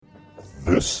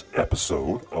This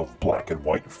episode of Black and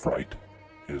White Fright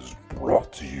is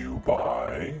brought to you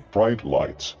by Fright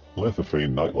Lights,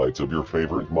 lithophane nightlights of your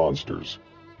favorite monsters.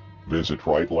 Visit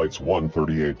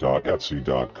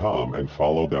frightlights138.etsy.com and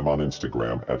follow them on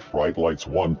Instagram at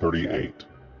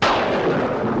frightlights138.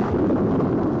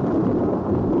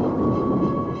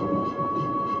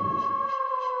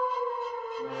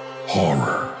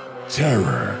 Horror,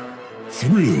 terror,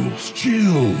 thrills,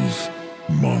 chills,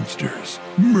 monsters,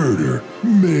 murder,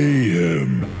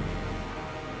 mayhem.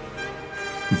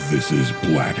 This is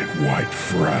Black and White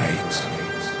Fright.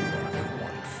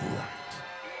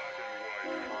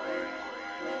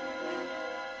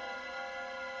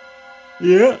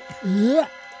 Yeah.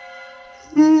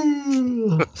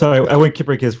 Sorry, I went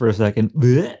Kipper Kiss for a second.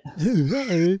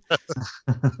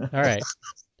 All right.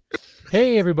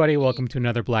 Hey, everybody. Welcome to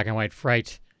another Black and White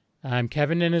Fright. I'm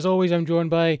Kevin, and as always, I'm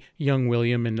joined by young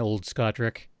William and old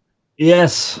Scottrick.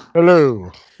 Yes.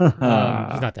 Hello. He's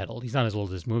not that old. He's not as old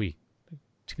as this movie,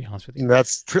 to be honest with you.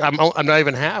 That's true. I'm not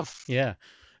even half. Yeah.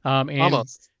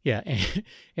 Almost. Yeah.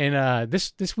 And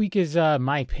this week is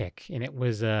my pick, and it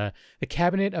was The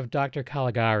Cabinet of Dr.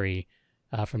 Caligari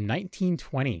from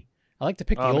 1920. I like to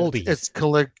pick the oldies. It's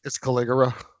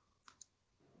Caligari.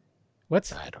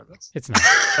 What's? I don't know. It's not.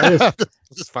 I'm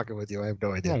just fucking with you. I have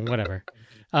no idea. Oh, whatever.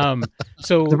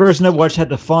 So The version I watched had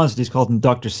the fonts. He's called him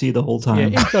Dr. C the whole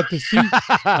time. Yeah, it's Dr. C.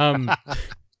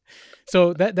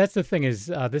 So that's the thing is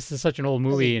this is such an old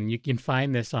movie, and you can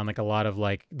find this on like a lot of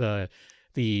like the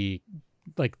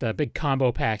big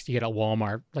combo packs you get at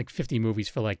Walmart, like 50 movies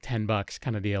for like $10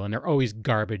 kind of deal, and they're always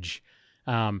garbage.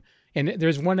 And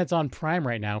there's one that's on Prime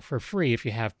right now for free if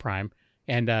you have Prime,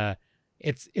 and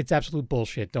it's absolute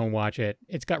bullshit. Don't watch it.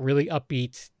 It's got really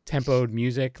upbeat, tempoed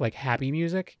music, like happy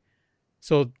music,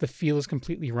 so the feel is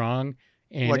completely wrong.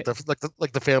 And like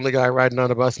the Family Guy riding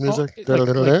on a bus music. no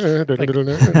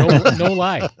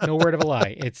lie, no word of a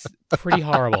lie. It's pretty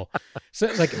horrible. So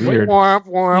like Weird.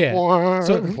 Yeah.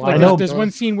 So I like, know. there's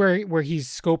one scene where he's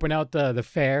scoping out the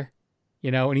fair,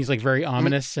 and he's like very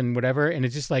ominous and whatever, and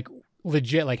it's just like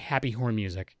legit like happy horn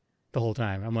music the whole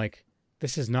time. I'm like,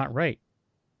 this is not right.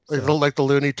 Like the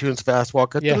Looney Tunes fast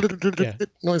walk. Yeah.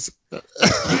 Noise. You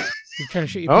trying to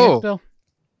shoot your pants, Bill?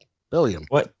 William.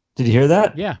 What? Did you hear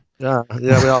that? Yeah. Yeah, we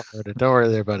all heard it. Don't worry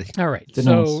there, buddy. All right. Didn't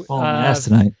So almost fall on my ass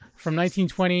tonight. from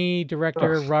 1920,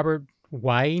 director Robert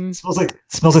Wine. Smells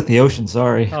like the ocean.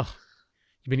 Sorry. Oh,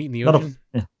 you've been eating the Not a- ocean?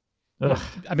 yeah. Ugh.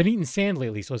 I've been eating sand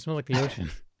lately, so it smells like the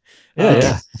ocean.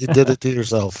 Yeah. You did it to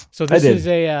yourself. So this is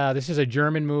a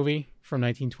German movie from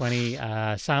 1920,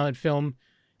 silent film.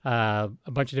 A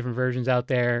bunch of different versions out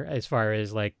there as far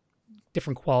as like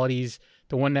different qualities.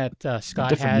 The one that Scott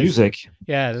Different has, music.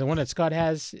 yeah, the one that Scott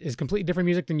has is completely different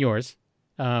music than yours.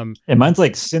 Yeah, mine's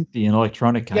like synthy and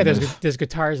electronic kind Yeah, of. there's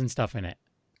guitars and stuff in it.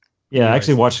 Yeah, I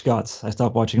actually watched Scott's. I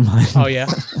stopped watching mine. Oh yeah,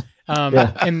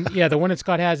 Yeah. And yeah, the one that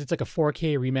Scott has, it's like a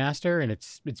 4K remaster, and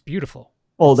it's beautiful.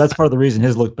 Well, that's part of the reason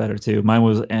his looked better too. Mine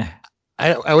was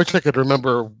I wish I could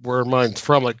remember where mine's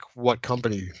from, like what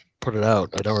company put it out.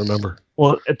 I don't remember.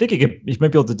 Well, I think you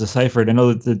might be able to decipher it. I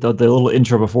know that the little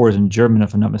intro before is in German,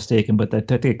 if I'm not mistaken, but that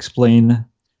to explain a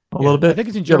little bit. I think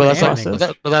it's in Yeah, German. but and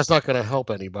English. that's not going to help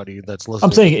anybody that's listening.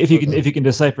 I'm saying if you can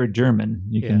decipher German,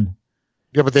 you can.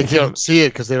 Yeah, but they can't see it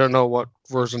because they don't know what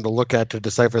version to look at to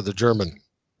decipher the German.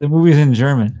 The movie's in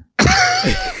German.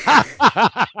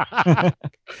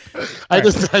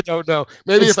 I don't know.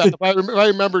 Maybe if I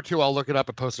remember to, I'll look it up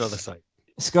and post it on the site.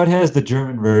 Scott has the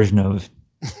German version of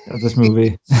this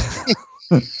movie.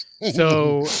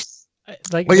 So,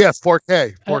 like, But yes,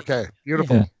 4K,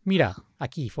 beautiful. Yeah. mira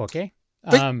aquí 4K.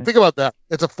 Think about that.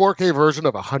 It's a 4K version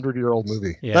of a 100-year-old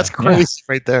movie. Yeah. That's crazy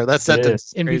right there. That sentence.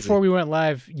 is And crazy. before we went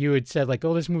live, you had said like,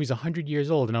 "Oh, this movie's 100 years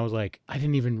old," and I was like, "I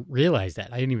didn't even realize that.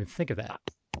 I didn't even think of that."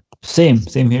 Same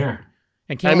here.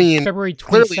 And came out February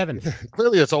 27th.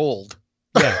 Clearly, it's old.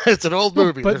 Yeah, It's an old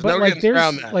movie. but There's no like getting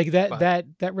around there's that. like But-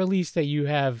 that release that you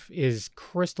have is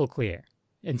crystal clear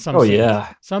in some. Oh scenes.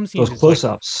 yeah, Some scenes. those it's like-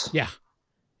 close-ups. yeah,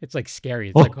 it's like scary.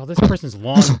 It's like, oh, this person's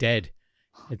long dead.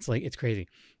 It's like it's crazy.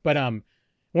 But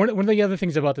one of the other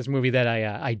things about this movie that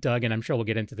I dug, and I'm sure we'll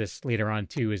get into this later on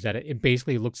too, is that it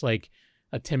basically looks like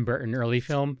a Tim Burton early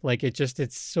film. Like it's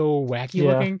so wacky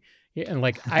looking, and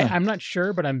like I'm not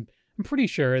sure, but I'm pretty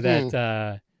sure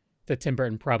that that Tim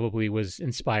Burton probably was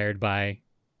inspired by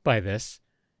this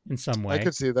in some way. I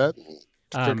could see that.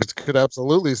 Um, Could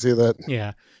absolutely see that.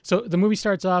 Yeah. So the movie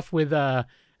starts off with a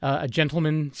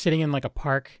gentleman sitting in like a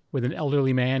park with an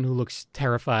elderly man who looks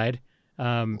terrified.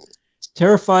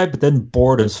 Terrified, but then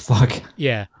bored as fuck.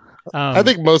 Yeah. I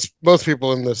think most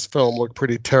people in this film look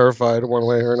pretty terrified one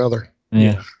way or another.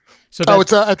 Yeah. So Oh,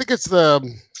 that's, it's I think it's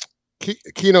the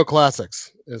Kino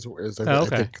Classics I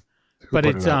okay. think. who But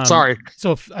put it's it out. Sorry.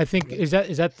 So I think is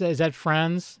that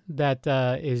Franz that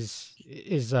is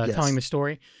Yes. telling the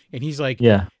story, and he's like,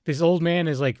 Yeah. this old man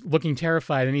is like looking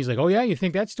terrified, and he's like, oh yeah, you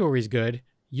think that story's good?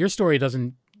 Your story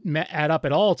doesn't add up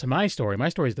at all to my story. My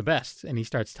story's the best. And he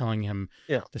starts telling him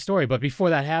the story. But before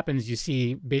that happens, you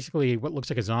see basically what looks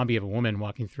like a zombie of a woman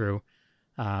walking through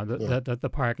the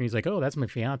park, and he's like, oh, that's my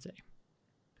fiance.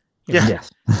 You know? Yeah.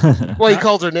 Yes. Well, he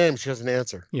calls her name. She doesn't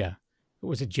answer. Yeah.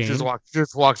 Was it She Jane?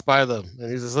 just walks by them,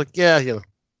 and he's just like, yeah, you know.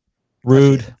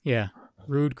 Rude. Yeah.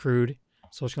 Rude, crude,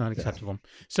 socially unacceptable.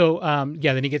 So,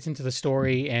 then he gets into the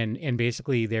story, and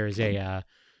basically there's a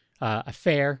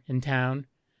fair in town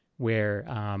where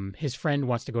his friend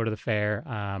wants to go to the fair.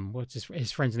 What's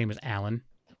his friend's name was Alan.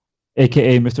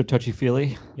 AKA Mr. Touchy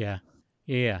Feely. Yeah.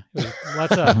 It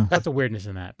was lots of weirdness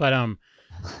in that. But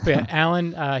yeah,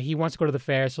 Alan, he wants to go to the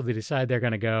fair, so they decide they're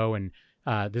going to go. And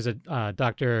there's a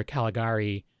Dr.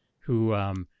 Caligari who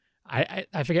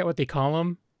I forget what they call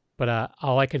him, but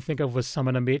all I could think of was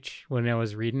summon a bitch when I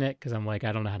was reading it, because I'm like,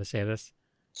 I don't know how to say this.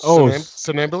 Oh,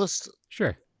 Somnambulist,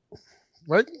 Sure.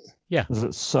 right? Yeah. Is it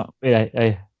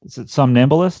is it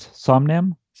somnambulist?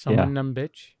 Somnam? Summon them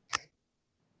bitch.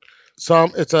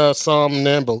 It's a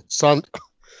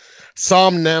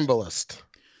somnambulist,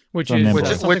 Which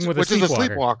Somnambulist. is something with which a is a sleepwalker.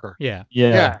 sleepwalker. Yeah.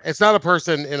 Yeah, it's not a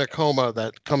person in a coma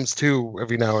that comes to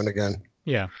every now and again.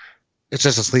 Yeah. It's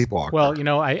just a sleepwalker.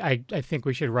 Well, I think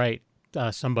we should write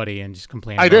somebody and just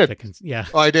complain. I about did. Yeah.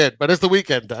 Oh, I did, but it's the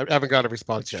weekend. I haven't got a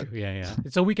response That's yet. true. Yeah.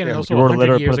 It's a weekend, Yeah. and also You wrote a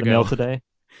letter 100 put years in the mail ago. today.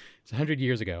 It's 100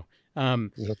 years ago.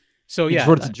 Yeah. So He yeah.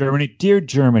 wrote it to Germany. Dear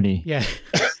Germany. Yeah.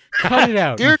 Cut it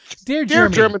out. Dear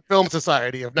Germany. German Film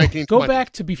Society of 1920. Go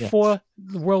back to before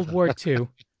World War II,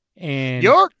 and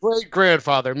Your great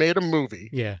grandfather made a movie,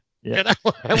 yeah, and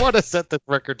I want to set the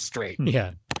record straight.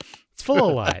 yeah, it's full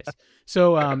of lies.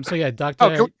 So yeah,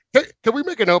 Doctor. Oh, can we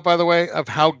make a note, by the way, of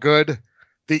how good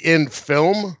the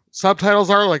in-film subtitles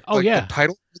are? Like, yeah. the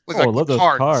title. Look Oh, like I love those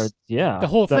cards. Yeah. The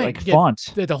whole That, thing, like yeah. font.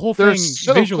 The whole They're thing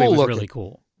so visually cool was looking. really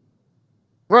cool.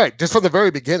 Right, just from the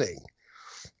very beginning.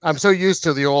 I'm so used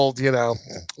to the old,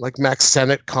 like Max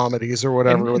Sennett comedies or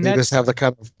whatever, And where they that's- just have the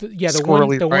kind of The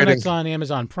squirrely one writing. that's on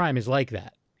Amazon Prime is like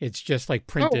that. It's just like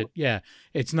printed. Oh. Yeah,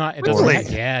 it's not. It Really?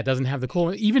 doesn't. It doesn't have the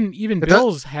cool. Even does-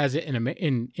 Bill's has it in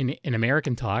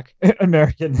American talk.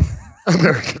 American.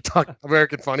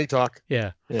 American funny talk.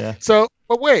 Yeah. Yeah. So,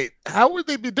 but wait, how would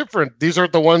they be different? These are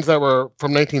the ones that were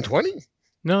from 1920.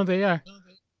 No, they are.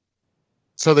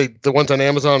 So the ones on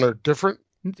Amazon are different.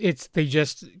 They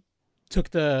just took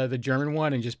the German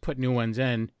one and just put new ones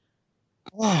in.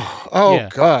 Oh Yeah.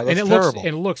 God, that's And terrible.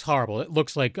 it looks horrible. It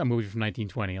looks like a movie from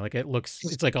 1920. Like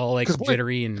it's like all like 'Cause wait-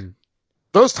 jittery and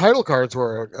Those title cards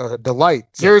were a delight.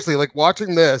 Seriously, like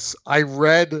watching this, I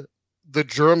read the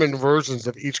German versions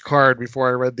of each card before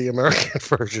I read the American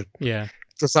version. yeah.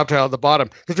 The subtitle at the bottom,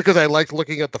 just because I liked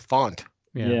looking at the font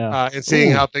Yeah. and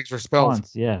seeing Ooh, how things were spelled.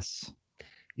 Fonts, yes.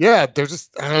 Yeah, they're just,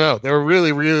 I don't know, they were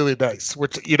really, really nice,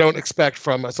 which you don't expect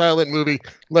from a silent movie,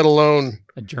 let alone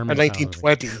A a German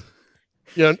 1920.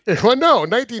 Well, no,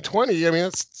 1920. I mean,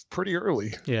 it's pretty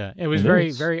early. Yeah, it was It very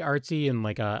is. very artsy, and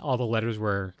like all the letters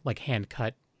were like hand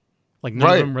cut. Like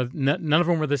Right. none of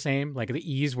them were the same. Like the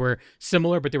E's were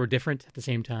similar, but they were different at the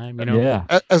same time. You know.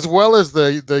 Yeah. As well as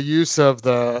the use of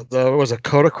the what was it,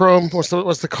 Kodachrome?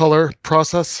 What's the color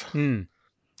process Hmm.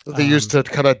 that they used to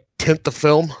kind of tint the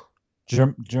film?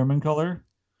 German color.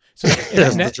 So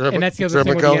Yes, and, the German- and that's the other German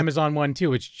thing with color. the Amazon one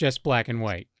too. It's just black and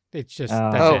white. It's just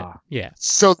that's Oh. it. Yeah,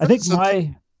 So I think so-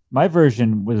 my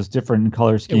version was different in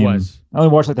color scheme. was. I only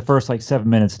watched like the first 7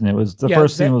 minutes, and it was the Yeah,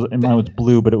 first scene that- mine was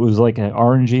blue, but it was like an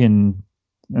orangey and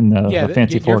yeah. the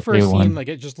fancy Your 4K first one. scene, like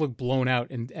it just looked blown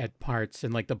out at parts,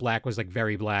 and like the black was like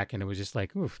very black, and it was just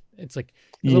like, oof. It's like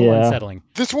a little Yeah. unsettling.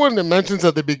 this one that mentions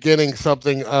at the beginning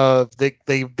something of they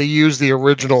use the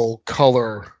original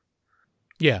color,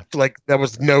 Yeah, like that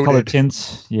was noted. Color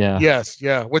tints. Yeah. Yes,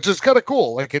 yeah, which is kind of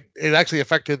cool. Like it actually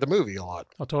affected the movie a lot.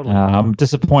 oh totally. I'm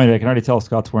disappointed. I can already tell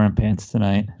Scott's wearing pants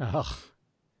tonight. Ugh.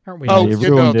 Aren't we? Oh, all? you you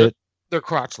know, ruined it. They're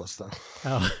crotchless though.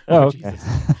 Oh, Oh, okay.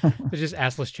 Jesus. They're just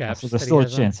assless chaps. so that there's he still a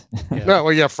has on. chance. Yeah. No,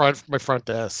 well, yeah, my front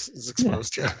ass is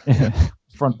exposed. Yeah.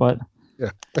 Front butt.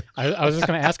 I was just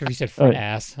going to ask if you said front Oh.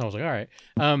 ass. I was like, all right.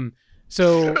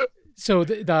 So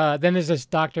then there's this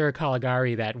Dr.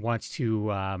 Caligari that wants to,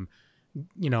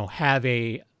 have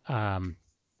a,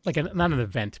 not an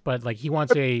event, but like he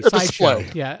wants a A sideshow. display.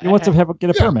 Yeah. He wants to get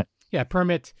a permit. Yeah,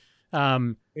 permit.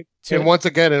 And once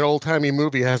again, an old timey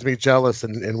movie has me jealous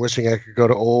and wishing I could go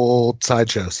to old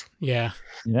sideshows. Yeah.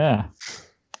 Yeah.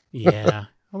 Yeah.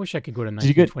 I wish I could go to Did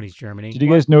you get- 1920s Germany. Did you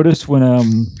guys notice when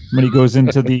he goes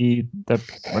into the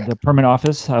permit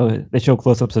office, how they show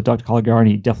close-ups of Dr. Caligari, and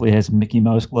he definitely has Mickey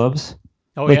Mouse gloves?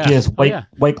 Oh Like yeah. he has Oh, yeah.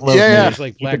 white gloves. Yeah, and yeah. they There's,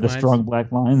 like, keep black the lines. strong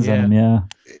black lines Yeah. on them. Yeah.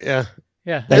 Yeah.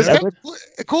 Yeah. It's I- got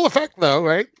a cool effect though,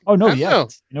 right? Oh no, I don't yeah, know.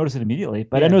 you notice it immediately.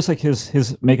 But I Yeah. noticed like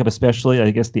his makeup, especially.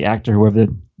 I guess the actor,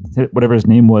 whatever his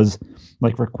name was,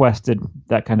 like requested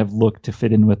that kind of look to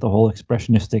fit in with the whole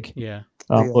expressionistic Yeah.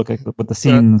 look, like with the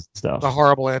scenes and stuff. The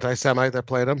horrible anti-Semite that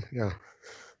played him. Yeah.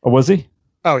 Oh, was he?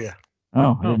 Oh yeah.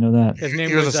 Oh, I didn't know that. His name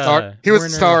He was a was star. He was the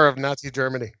Werner- star of Nazi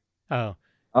Germany. Oh.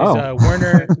 Oh,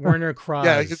 It's, Werner Krause.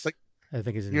 Yeah, he's like I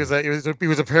think his name. he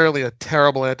was apparently a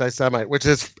terrible anti-Semite, which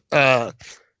is kind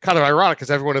of ironic because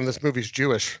everyone in this movie is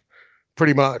Jewish,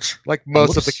 pretty much. Like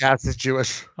most of the Whoops. cast is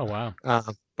Jewish. Oh wow.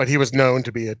 But he was known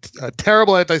to be a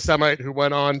terrible anti-Semite who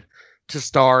went on to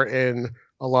star in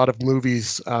a lot of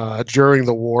movies during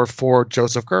the war for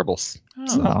Joseph Goebbels.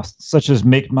 Oh. such as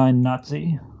Make Mine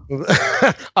Nazi.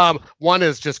 One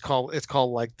is just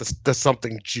called like the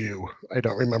something Jew. I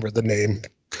don't remember the name,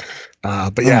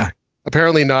 but yeah,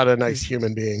 apparently not a nice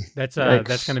human being. That's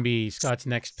Yikes. going to be Scott's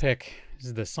next pick. This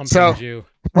is the something So- Jew.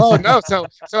 Oh no, so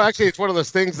actually it's one of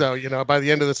those things though. You know, by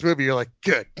the end of this movie, you're like,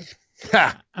 good,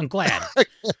 ha, I'm glad.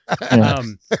 Yeah.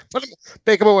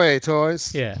 take him away,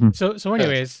 toys. Yeah. Hmm. So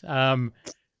anyways,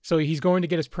 so he's going to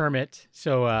get his permit.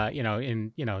 So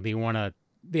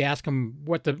they ask him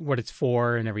what it's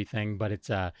for and everything, but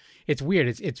it's weird.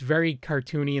 It's very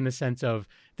cartoony in the sense of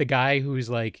the guy who's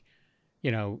like,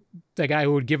 the guy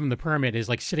who would give him the permit is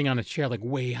like sitting on a chair like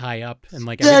way high up and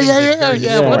like Yeah. very What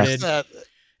distorted. is that?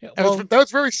 Yeah, And well, that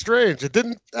was very strange. It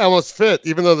didn't almost fit,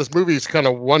 even though this movie is kind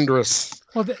of wondrous.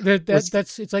 well,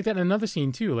 that's it's like that in another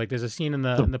scene too. Like there's a scene in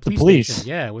the police police. station.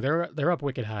 Yeah, where they're up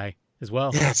wicked high as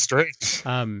well. Yeah, it's strange.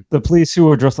 The police who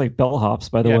were dressed like bellhops,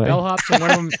 by the Yeah, way. bellhops,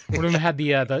 and one of them had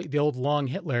the old long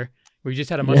Hitler, where he just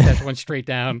had a mustache that went straight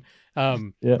down.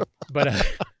 Yeah. But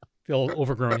the old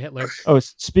overgrown Hitler. Oh,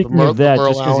 speaking The of that,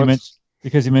 Merle just Allens.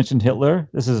 because you mentioned Hitler,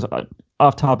 this is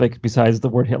off topic. Besides the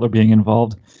word Hitler being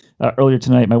involved, earlier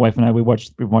tonight, my wife and I we've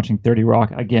been watching 30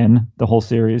 Rock again, the whole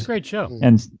series, Great show.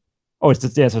 and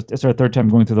it's our third time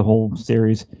going through the whole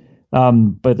series.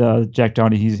 But Jack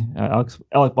Donaghy,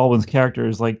 Alec Baldwin's character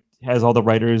is like has all the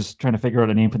writers trying to figure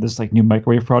out a name for this like new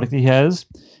microwave product he has,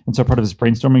 and so part of his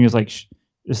brainstorming is like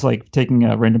just like taking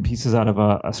random pieces out of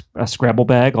a Scrabble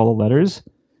bag, all the letters.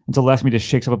 And so last me just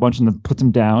shakes up a bunch and then puts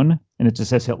them down, and it just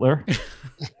says Hitler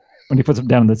when he puts them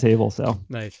down on the table. So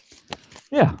Nice.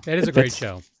 yeah, That is it a great fits.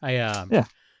 show. Yeah.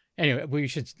 Anyway, we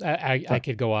should. I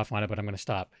could go off on it, but I'm going to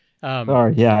stop.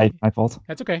 Sorry, yeah, my fault.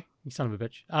 That's okay. You son of a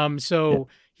bitch. So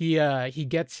he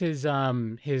gets his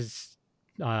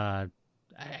I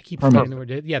keep Permit. forgetting the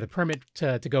word. Yeah, the permit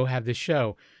to go have this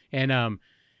show, and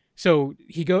so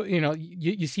he go.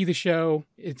 You see the show.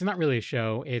 It's not really a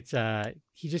show. It's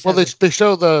he just. Well, has they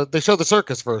show the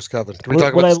circus first, Kevin. Can we What-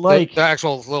 talk what about I like- the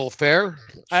actual little fair?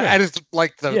 I just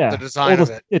like the Yeah, design of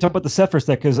it. Yeah, talk about the set for a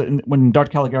sec, because when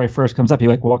Dr. Caligari first comes up, he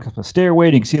like walks up a stairway,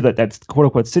 and you can see that's quote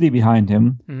unquote city behind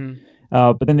him. Mhm.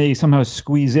 But then they somehow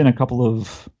squeeze in a couple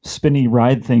of spinny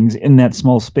ride things in that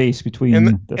small space between And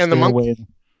the- the and the stairway.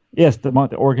 Yes, the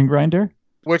organ grinder.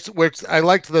 Which I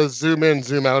liked the zoom in,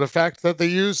 zoom out effect that they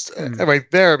used right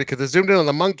there, because they zoomed in on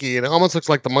the monkey and it almost looks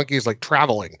like the monkey is like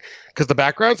traveling because the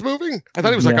background's moving. I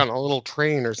thought he was like Yeah. on a little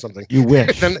train or something. You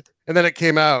wish. and then it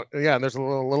came out. Yeah, and there's a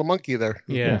little monkey there.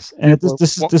 Yeah. Yes, and Well,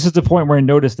 this is the point where I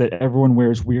noticed that everyone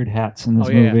wears weird hats in this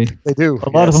Oh, yeah. movie. They do. A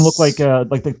lot of them look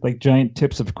yes. like giant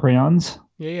tips of crayons,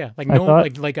 Yeah. Like I gnome,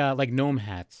 thought- like gnome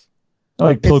hats.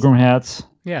 like pilgrim hats.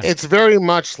 Yeah. It's very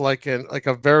much like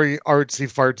a very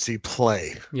artsy fartsy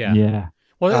play. Yeah. Yeah.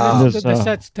 Well, There's, the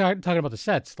sets. Talking about the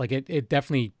sets, like it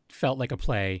definitely felt like a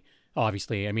play.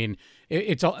 Obviously, I mean,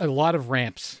 it's a lot of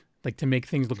ramps, like to make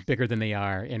things look bigger than they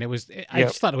are, and it was. I Yep.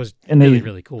 just thought it was And really they-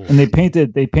 really cool. And they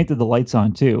painted the lights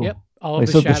on too. Yep. All Like, of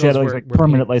so the shadows were, like were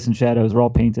permanent paint- lights and shadows are all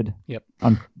painted. Yep.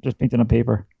 Just painted on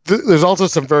paper. There's also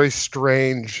some very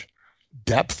strange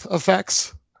depth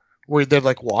effects where they'd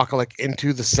like walk like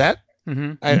into the set.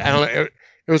 Mhm. I don't know.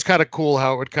 It was kind of cool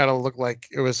how it would kind of look like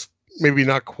it was maybe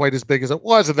not quite as big as it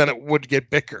was, and then it would get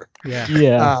bigger. Yeah.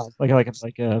 Yeah, Uh,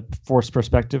 like a forced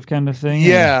perspective kind of thing.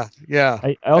 yeah.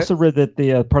 I also read that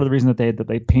the part of the reason that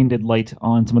they painted light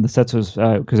on some of the sets was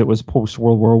because it was post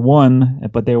World War One,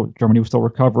 but Germany was still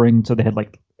recovering, so they had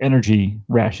like energy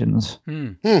rations,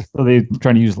 Hmm. so they were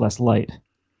trying to use less light.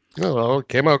 Oh, well, it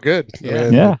came out good. Yeah.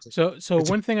 Yeah. So It's a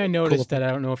one thing I noticed that I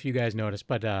don't know if you guys noticed,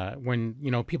 but when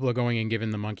people are going and giving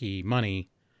the monkey money,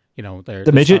 they're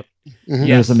The midget, Mhm.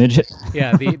 Yes. the midget.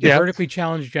 Yeah, the Yeah. vertically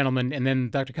challenged gentleman, and then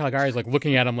Dr. Caligari is like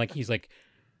looking at him like he's like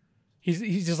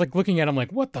he's just like looking at him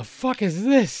like, what the fuck is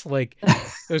this? Like,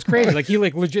 it was crazy. Like he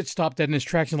like legit stopped dead in his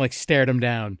tracks and like stared him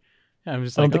down. I'm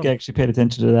just I don't think I actually paid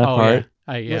attention to that part.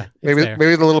 Yeah. Maybe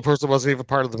the little person wasn't even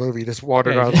part of the movie. He just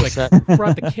wandered on the set. Who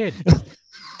brought the kid?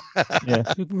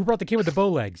 Yeah. Who brought the kid with the bow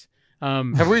legs?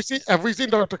 Have we seen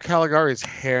Dr. Caligari's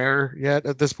hair yet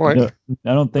at this point? No,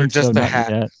 I don't think just so. the Not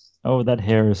hat? yet. Oh, that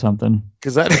hair or something.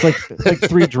 Because that It's like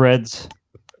 3 dreads.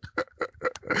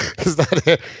 because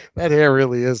that hair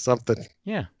really is something.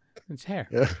 Yeah, it's hair.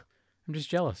 Yeah. I'm just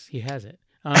jealous. He has it.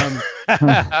 I'm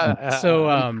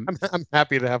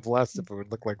happy to have less if it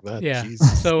would look like that. Yeah.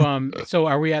 Jeez. So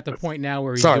are we at the point now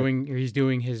where he's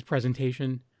doing his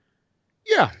presentation?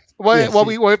 Yeah. Well,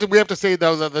 we have to say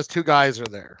though that those 2 guys are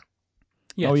there.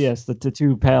 Yes. Oh yes, the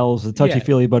 2 pals, the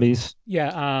touchy-feely buddies.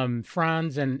 Yeah.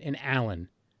 Franz and Alan.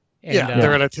 And,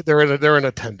 they're in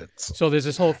attendance. So there's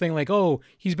this whole thing like, oh,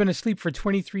 he's been asleep for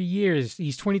 23 years.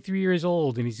 He's 23 years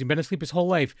old and he's been asleep his whole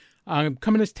life.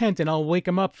 Come in his tent and I'll wake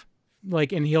him up,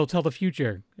 like, and he'll tell the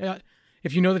future.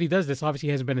 If you know that he does this, obviously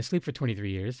he hasn't been asleep for 23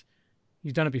 years.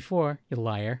 He's done it before, you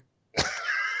liar.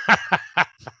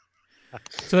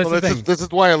 So that's the thing. This is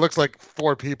why it looks like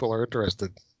 4 people are interested.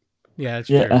 Yeah, that's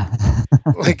true.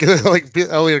 like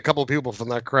only a couple of people from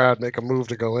that crowd make a move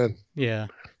to go in. Yeah.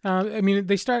 I mean,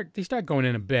 they start going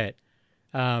in a bit,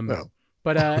 but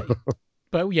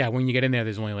yeah, when you get in there,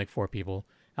 there's only like 4 people,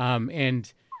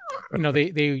 and you know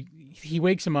he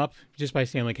wakes him up just by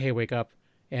saying like, "Hey, wake up!"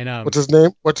 And what's his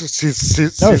name?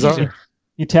 Caesar?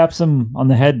 He taps him on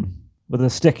the head with a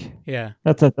stick. Yeah,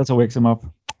 that's what wakes him up.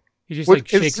 He just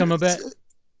shakes him a bit.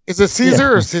 Is it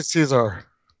Caesar or Caesar?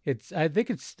 I think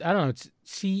it's I don't know. It's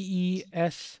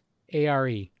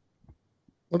Cesare.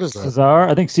 What is that? Cesar?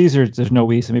 I think Caesar, there's no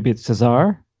E, so maybe it's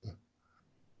Cesar?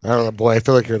 I don't know, boy. I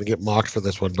feel like you're going to get mocked for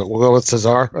this one, but we'll go with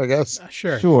Cesar, I guess.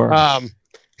 Sure.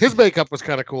 His makeup was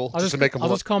kind of cool. I'll just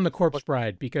call him the Corpse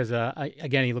Bride because,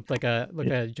 again, he looked like a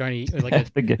Johnny,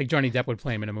 like Johnny Depp would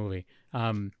play him in a movie.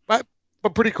 But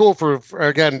pretty cool for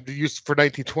again, used for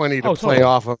 1920 to play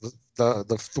off of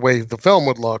the way the film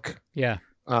would look. Yeah.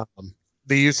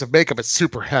 The use of makeup is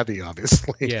super heavy,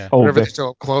 obviously. Yeah. Whenever they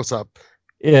show up close up.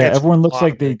 Yeah, everyone looks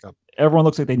like they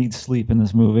need sleep in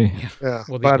this movie. Yeah,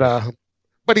 well,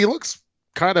 but he looks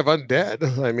kind of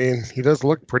undead. I mean, he does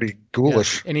look pretty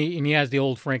ghoulish. Yeah. And he has the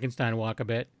old Frankenstein walk a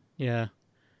bit. Yeah.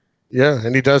 Yeah,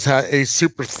 and he does have a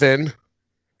super thin.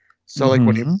 So like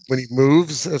when he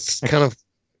moves, it's kind of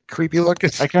creepy looking.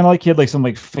 I kind of like he had like some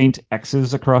like faint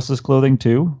X's across his clothing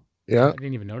too. Yeah, I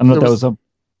didn't even notice. I don't know if that was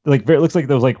like it looks like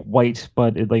that was like white,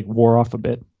 but it like wore off a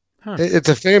bit. Huh. It's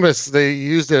a famous. They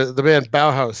used the band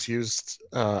Bauhaus used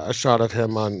a shot of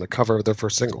him on the cover of their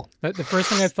first single. The first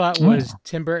thing I thought was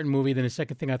Tim Burton movie. Then the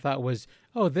second thing I thought was,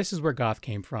 oh, this is where goth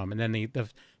came from. And then the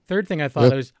third thing I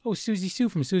thought was, oh, Susie Sue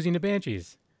from Susie and the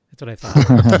Banshees. That's what I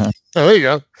thought. Oh, there you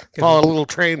go. Follow a little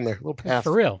train there, a little path.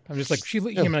 For real. I'm just like he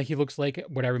looks like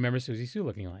what I remember Susie Sue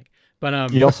looking like. But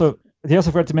he also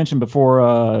forgot to mention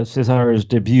before Cesar is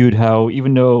debuted how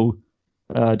even though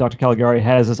Dr. Caligari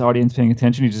has this audience paying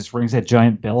attention, he just rings that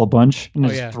giant bell a bunch and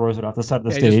just throws it off the side of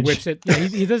the stage. He just whips it. Yeah,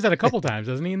 he does that a couple times,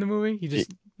 doesn't he, in the movie? He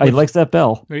likes that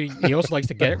bell. He also likes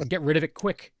to get rid of it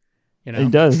quick. You know? He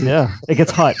does, yeah. It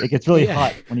gets hot. It gets really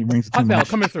hot when he rings it too much.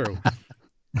 Coming through.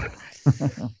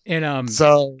 And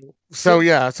so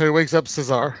he wakes up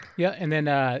Cesar. Yeah, and then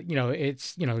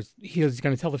he's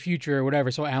going to tell the future or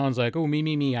whatever. So Alan's like, "Oh,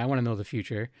 me, I want to know the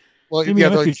future." Well,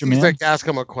 he's like, ask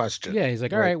him a question. Yeah, he's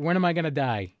like, "All right, when am I going to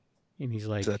die?" And he's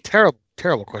like, "It's a terrible,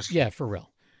 terrible question." Yeah, for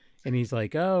real. And he's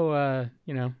like, "Oh,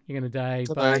 you're going to die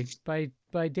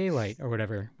by daylight or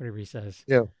whatever he says."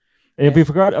 Yeah. We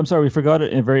forgot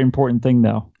a very important thing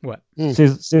though. What?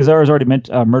 Cesar has already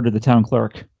murdered the town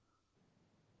clerk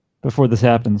before this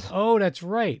happens. Oh, that's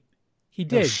right. He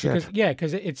did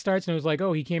because it starts and it was like,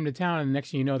 oh, he came to town, and the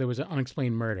next thing you know, there was an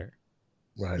unexplained murder.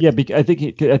 Right. Yeah, I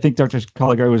think Dr.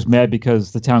 Caligari was mad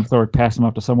because the town clerk passed him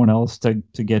off to someone else to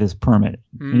get his permit.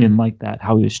 He didn't like that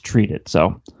how he was treated.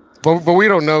 So, but we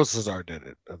don't know Cesar did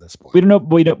it at this point. We don't know.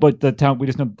 We just know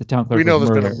the town clerk. We know was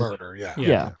there's murdered. been a murder. Yeah.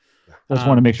 Yeah. I just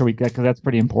want to make sure we get because that's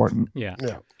pretty important. Yeah.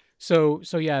 Yeah. So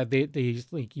yeah, he's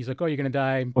like, oh, you're gonna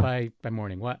die by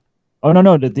morning. What? Oh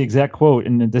no, the exact quote,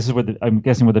 and this is what I'm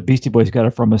guessing where the Beastie Boys got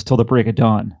it from is "till the break of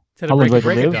dawn." Till the break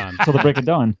of dawn. Till the break of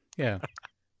dawn. Yeah.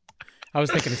 I was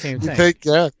thinking the same thing.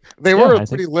 They were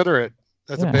pretty literate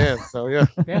as a band, so yeah.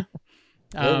 Yeah.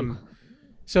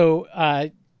 So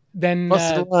then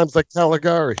busted rhymes like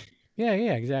Caligari.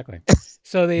 Yeah, exactly.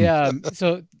 So there's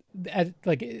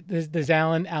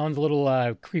Alan. Alan's a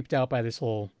little creeped out by this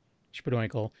whole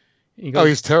spadoinkle.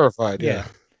 He's terrified. Yeah.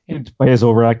 By his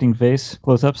overacting face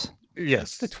close-ups. Yes.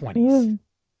 It's the 20s.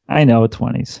 I know,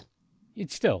 20s.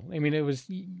 It's still. I mean, it was.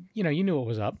 You knew what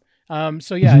was up.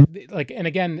 So yeah, and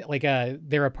again,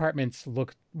 their apartments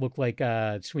look like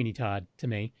Sweeney Todd to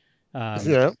me.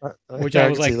 Yeah. Which I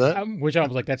was can see like,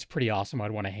 that. that's pretty awesome.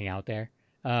 I'd want to hang out there.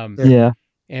 Yeah.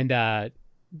 And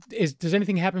does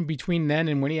anything happen between then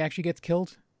and when he actually gets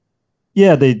killed?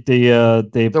 Yeah, they're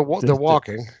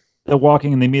walking. They're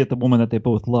walking, and they meet the woman that they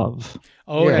both love.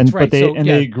 Oh, that's right. But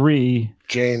they agree.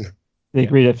 Jane. They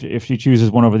agree that if she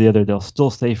chooses one over the other, they'll still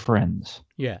stay friends.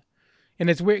 Yeah, and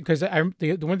it's weird because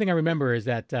the one thing I remember is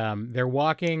that they're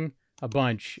walking a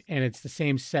bunch, and it's the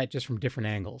same set just from different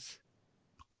angles.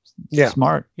 Yeah,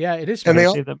 smart. Yeah, it is smart. And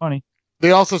they save that money.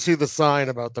 They also see the sign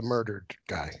about the murdered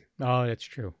guy. Oh, that's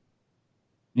true.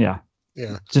 Yeah.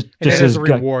 Just as a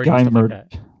reward. Guy murdered.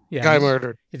 Like yeah, guy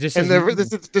murdered. It just and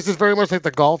this is very much like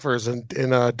the golfers in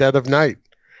Dead of Night,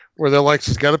 where they're like,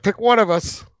 she's got to pick one of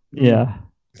us. Yeah.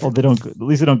 Well, they don't. At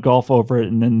least they don't golf over it,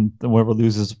 and then whoever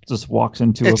loses just walks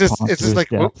into it's a just like,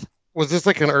 death. Was this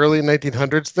like an early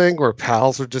 1900s thing where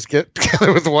pals would just get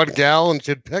together with one gal and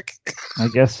she'd pick? I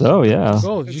guess so. Yeah.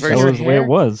 Oh, that was the way it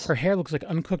was. Her hair looks like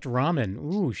uncooked ramen.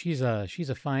 Ooh, she's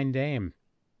a fine dame.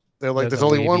 They're like, there's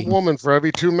only one woman for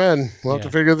every two men. We'll have to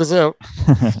figure this out.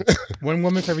 One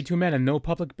woman for every two men, and no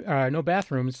no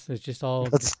bathrooms. It's just all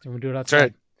we'll do it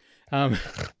outside. Right.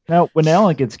 Now, when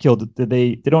Alan gets killed,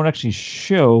 they don't actually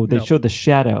show. They showed the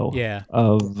shadow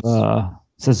of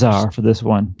Cesar for this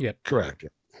one. Yep. Correct.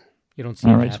 You don't see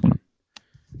it happen.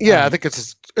 Yeah, I think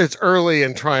it's early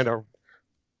in trying to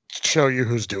show you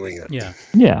who's doing it. Yeah.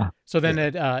 Yeah. So then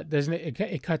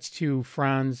it cuts to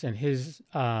Franz and his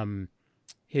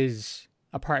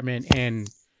apartment, and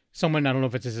someone, I don't know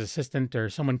if it's his assistant or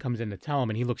someone, comes in to tell him,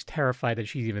 and he looks terrified that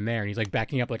she's even there, and he's like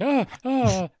backing up like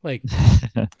like.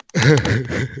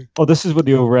 Oh, this is where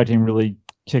the overacting really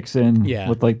kicks in. Yeah.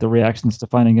 With like the reactions to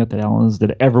finding out that Alan is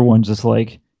that everyone just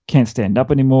like can't stand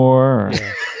up anymore. Or,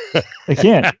 they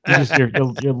can't. Just your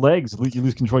legs. You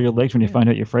lose control of your legs when you find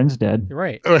out your friend's dead. You're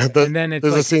right. And then it's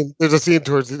there's a scene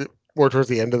towards the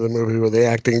end of the movie where the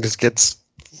acting just gets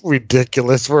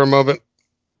ridiculous for a moment.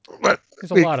 But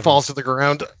there's a lot of falls to the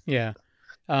ground. Yeah.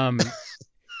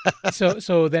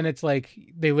 So then it's like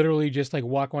they literally just like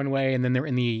walk one way, and then they're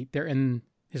in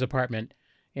his apartment,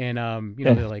 and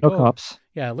they're like, no cops.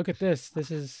 Yeah, look at this.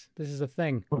 This is a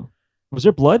thing. Was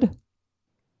there blood?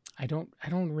 I don't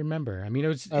remember. I mean,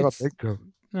 I don't think so.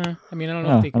 I mean, I don't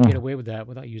know if they could get away with that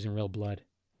without using real blood.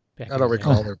 I don't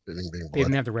recall there being blood. They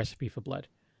didn't have the recipe for blood.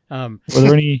 Were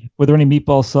there any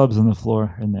meatball subs on the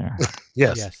floor in there?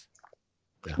 Yes.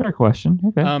 Fair question.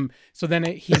 Okay. So then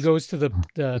he goes to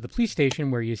the police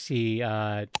station where you see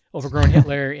overgrown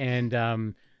Hitler and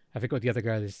I forget what the other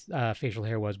guy's facial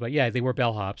hair was, but yeah, they were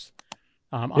bellhops.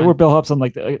 They were bellhops on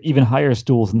like the even higher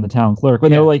stools than the town clerk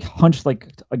when they were like hunched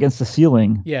like against the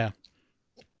ceiling. Yeah,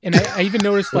 and I even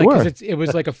noticed like because it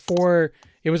was like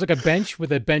a bench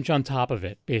with a bench on top of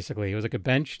it. Basically, it was like a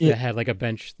bench that had like a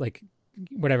bench like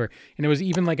whatever, and there was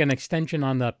even like an extension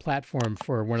on the platform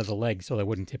for one of the legs so that it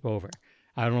wouldn't tip over.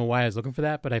 I don't know why I was looking for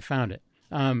that, but I found it.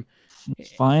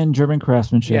 Fine German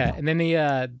craftsmanship. Yeah, and then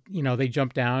they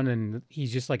jump down, and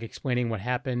he's just like explaining what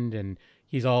happened, and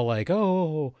he's all like,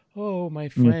 "Oh, my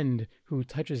friend who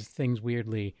touches things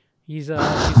weirdly. He's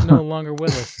no longer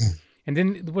with us." And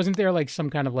then wasn't there like some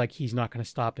kind of like he's not going to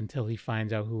stop until he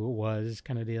finds out who it was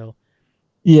kind of deal?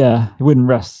 Yeah, he wouldn't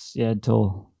rest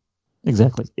until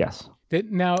exactly. Yes.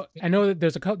 Now I know that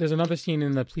there's another scene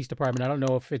in the police department. I don't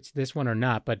know if it's this one or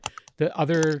not, but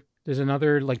there's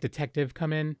another like detective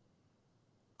come in.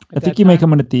 I think he may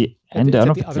come in at the end. I don't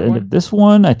know if it's the end of this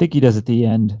one. I think he does at the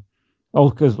end. Oh,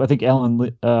 because I think Alan,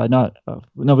 was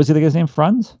the guy's name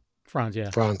Franz? Franz,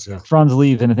 yeah. Franz, yeah. Franz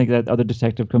leaves, and I think that other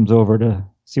detective comes over to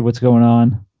see what's going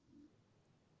on.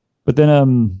 But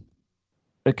then,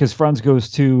 because Franz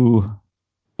goes to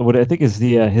what I think is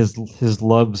his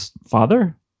love's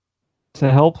father to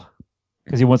help,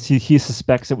 because he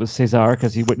suspects it was Cesar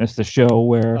because he witnessed the show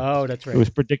where that's right. It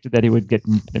was predicted that he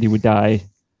would die.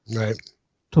 Right.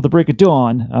 Till the break of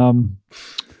dawn.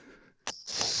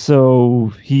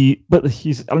 So he's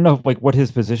I don't know like what his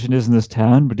position is in this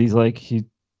town, but he's like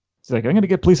I'm going to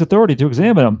get police authority to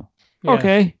examine him. Yeah.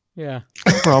 Okay. Yeah.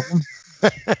 No problem.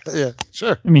 Yeah,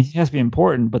 sure. I mean, he has to be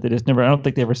important, but I don't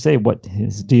think they ever say what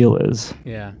his deal is.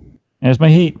 Yeah. There's my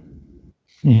heat.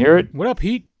 You hear it? What up,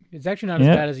 Heat? It's actually not as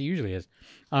bad as it usually is.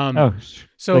 So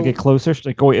should I get closer? Should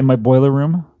I go in my boiler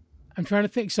room? I'm trying to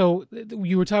think. So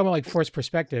you were talking about like forced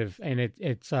perspective, and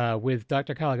it's with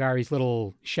Dr. Caligari's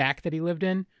little shack that he lived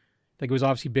in. Like it was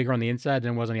obviously bigger on the inside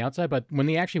than it was on the outside, but when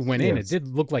they actually went in, it did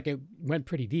look like it went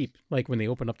pretty deep. Like when they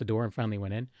opened up the door and finally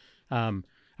went in.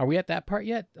 Are we at that part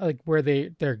yet? Like where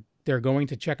they're going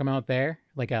to check him out there?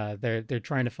 Like they're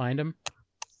trying to find him.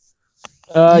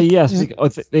 Yes.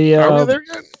 They, Are we there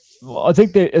yet? well, I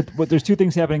think there's two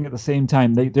things happening at the same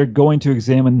time. They're going to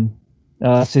examine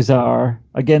Cesar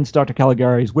against Dr.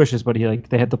 Caligari's wishes, but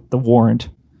they had the warrant.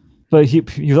 But he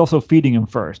was also feeding him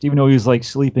first, even though he was like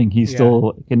sleeping. He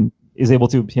still he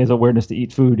has awareness to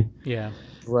eat food. Yeah.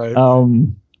 Right.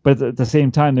 But at the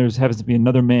same time, happens to be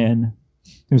another man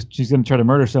she's going to try to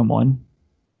murder someone,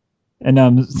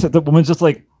 and so the woman's just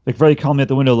like very calmly at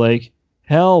the window, like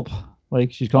help,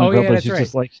 like she's calling for help, but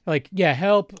she's just like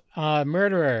help,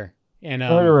 murderer, and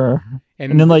murderer,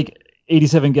 and then like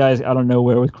 87 guys out of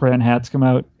nowhere with crayon hats come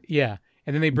out. Yeah.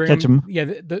 And then they bring him. Yeah,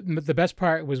 the best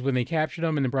part was when they captured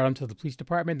him and then brought him to the police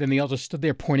department. Then they all just stood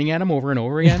there pointing at him over and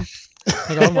over again.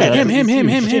 Like,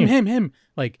 him,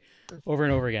 like over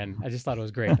and over again. I just thought it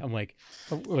was great. I'm like,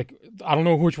 I don't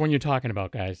know which one you're talking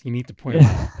about, guys. You need to point him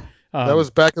out. That was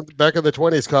back in the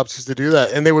 20s. Cops used to do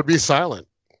that, and they would be silent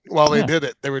while they did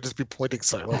it. They would just be pointing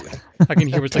silently. I can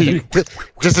hear what's like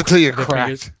just until you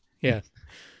cracked. Yeah.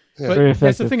 Yeah. But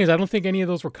that's the thing is, I don't think any of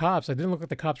those were cops. I didn't look like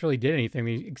the cops really did anything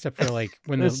except for like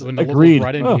when the locals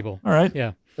brought in people. All right.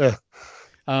 Yeah. Yeah.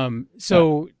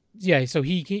 So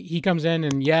he comes in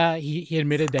and he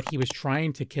admitted that he was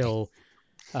trying to kill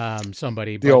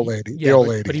somebody. The old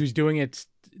lady. But he was doing it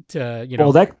to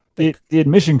Well, the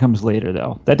admission comes later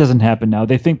though. That doesn't happen now.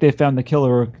 They think they found the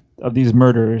killer of these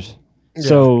murders.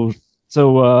 Yeah.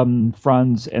 So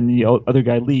Franz and the other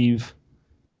guy leave.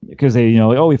 Because they,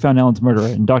 we found Alan's murderer,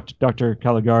 and Dr.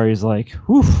 Caligari is like,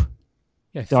 whew,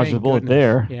 dodged the bullet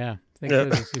there. Yeah, thank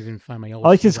goodness he didn't find my old. I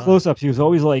like his close-ups. He was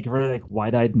always like very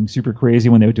wide-eyed and super crazy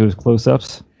when they would do his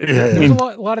close-ups. There's a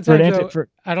lot of times.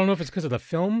 I don't know if it's because of the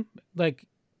film, like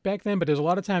back then, but there's a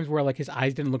lot of times where like his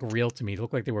eyes didn't look real to me. They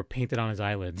looked like they were painted on his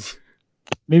eyelids.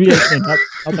 Maybe not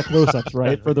the close-ups,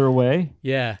 right? Further away.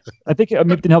 Yeah. I think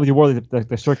maybe it didn't help you wore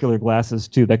the circular glasses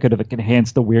too. That could have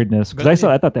enhanced the weirdness. Because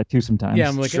I thought that too sometimes. Yeah,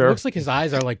 I'm like, It looks like his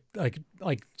eyes are like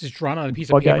just drawn on a piece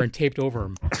of paper and taped over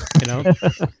him.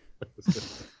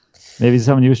 Maybe it's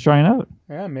something he was trying out.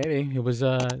 Yeah, maybe it was.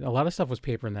 A lot of stuff was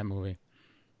paper in that movie.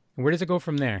 And where does it go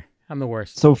from there? I'm the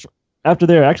worst. So after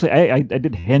there, actually, I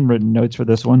did handwritten notes for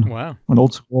this one. Wow. An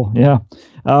old school, yeah.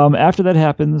 After that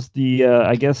happens,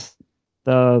 I guess.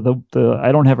 The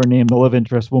I don't have her name. The love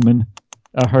interest woman,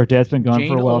 her dad's been gone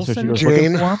for a while, Olsen? so she goes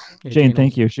looking for him. Yeah, Jane,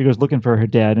 thank you. She goes looking for her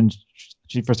dad, and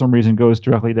she for some reason goes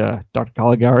directly to Dr.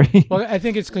 Caligari. Well, I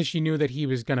think it's because she knew that he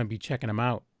was gonna be checking him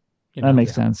out. That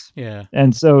makes sense. Yeah.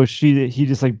 And so he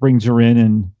just like brings her in,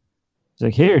 and she's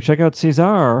like, "Here, check out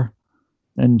Cesar,"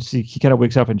 and he kind of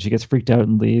wakes up and she gets freaked out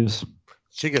and leaves.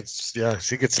 She gets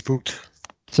spooked.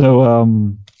 So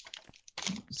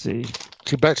let's see.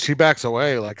 She backs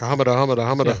away like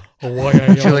humada.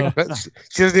 Yeah.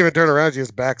 She doesn't even turn around. She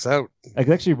just backs out. I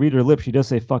can actually read her lips. She does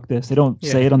say "fuck this." They don't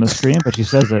say it on the screen, but she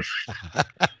says it.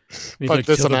 He's Fuck like,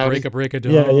 this, I'm out. break a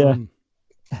door. Yeah.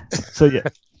 So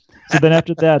then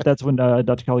after that, that's when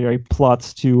Dr. Caligari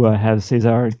plots to have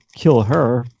Cesar kill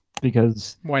her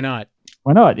because why not?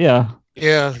 Why not? Yeah.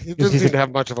 Yeah, he doesn't seem to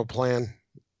have much of a plan.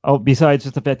 Oh, besides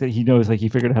just the fact that he knows, like, he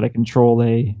figured out how to control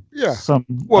killing some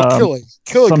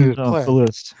plan.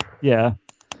 list. Yeah.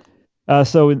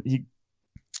 So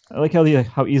I like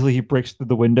how easily he breaks through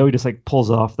the window. He just like pulls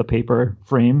off the paper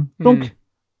frame, and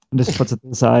just puts it to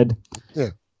the side. Yeah.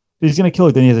 He's gonna kill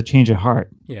her. Then he has a change of heart.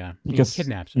 Yeah. Because he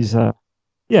kidnaps her.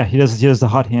 He does the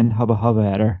hot hand hubba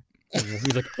at her.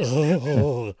 He's like,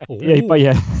 oh.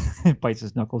 He bites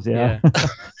his knuckles. Yeah.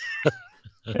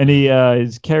 And he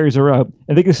carries her up.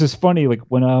 I think this is funny. Like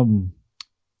when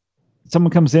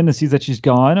someone comes in and sees that she's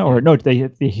gone, or no, they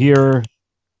hear.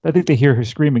 I think they hear her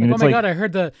screaming, and oh it's my god! I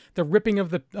heard the ripping of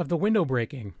the window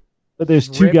breaking. But there's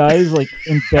two guys like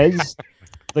in beds.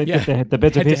 The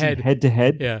beds are facing head to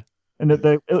head. Yeah. And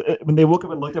when they woke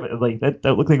up and looked at it, like that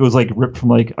looked like it was like ripped from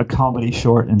like a comedy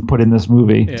short and put in this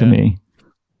movie to me.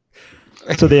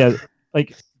 So they had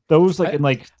like those like in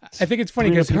like. I think it's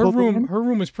funny because her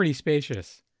room was pretty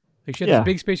spacious. Like she had this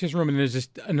big spacious room, and there's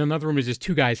just another room is just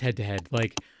two guys head to head.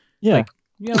 Like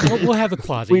we'll have the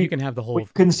closet. You can have the whole. We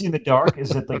couldn't see in the dark. Is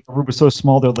that like the room was so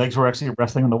small their legs were actually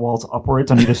resting on the walls upwards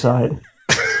on either side.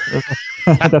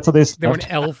 That's how they were an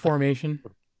L formation.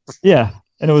 Yeah.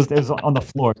 And it was on the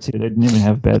floor too. They didn't even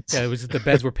have beds. Yeah, it was the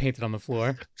beds were painted on the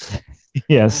floor.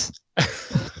 Yes.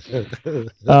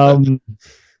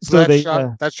 So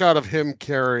that shot of him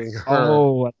carrying her.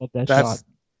 Oh, I love that shot.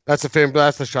 That's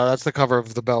the shot. That's the cover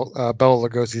of the Bela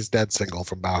Lugosi's Dead single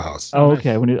from Bauhaus. Oh,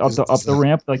 okay. When up the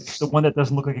ramp, like the one that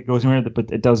doesn't look like it goes anywhere,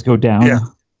 but it does go down. Yeah.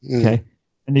 Okay.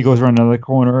 And he goes around another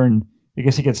corner, and I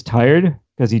guess he gets tired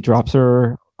because he drops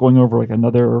her going over like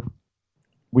another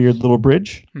weird little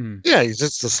bridge. Yeah, he's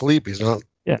just asleep. He's not.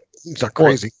 Yeah. He's not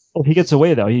crazy. Well, he gets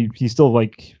away though. He's still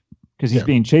like because he's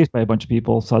being chased by a bunch of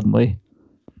people suddenly,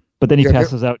 but then he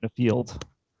passes out in a field,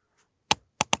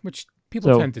 which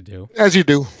people tend to do, as you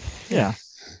do. Yeah.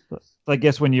 So I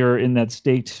guess when you're in that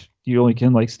state, you only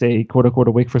can like stay quote unquote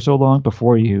awake for so long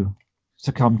before you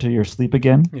succumb to your sleep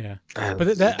again. Yeah,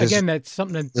 but that's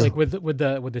something that, like with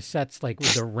the sets, like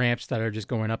with the ramps that are just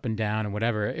going up and down and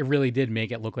whatever. It really did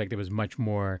make it look like there was much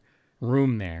more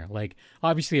room there. Like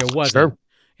obviously it wasn't,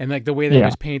 and like the way that it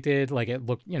was painted, like it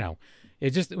looked,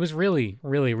 it was really,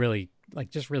 really, really like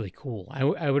just really cool.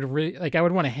 I would really like. I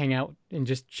would want to hang out and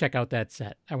just check out that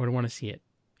set. I would want to see it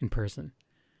in person.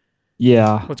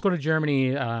 Yeah, let's go to Germany.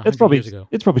 It's probably years ago.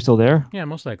 It's probably still there. Yeah,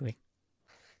 most likely.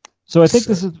 So I think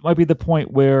might be the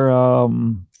point where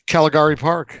Caligari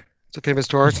Park. It's a famous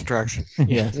tourist attraction.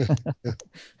 Yes.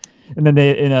 And then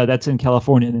that's in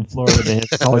California, and in Florida they have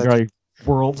Caligari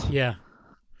World. Yeah.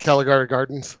 Caligari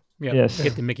Gardens. Yeah. Yes.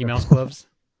 Get the Mickey Mouse gloves.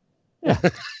 Yeah.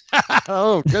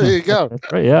 Oh, there you go.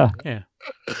 That's right. Yeah. Yeah.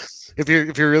 If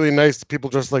you're really nice, people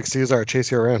just like Caesar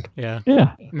chase you around. Yeah.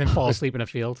 Yeah. And then fall asleep in a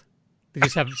field. They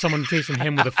just have someone chasing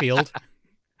him with a field.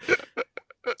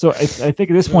 So I think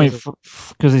at this point,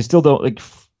 because they still don't like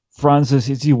Franz is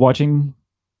he watching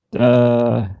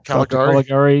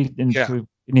Caligari and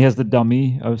he has the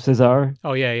dummy of Caesar.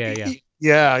 Oh yeah.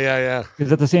 Yeah.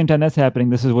 Because at the same time that's happening,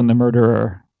 this is when the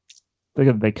murderer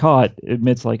they caught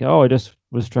admits like, oh, I just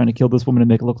was trying to kill this woman to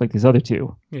make it look like these other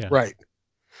two. Yeah. Right.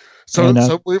 So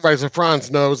Levi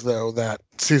Franz knows though that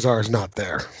Caesar is not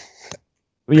there.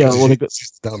 Yeah. Well, he's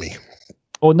the dummy.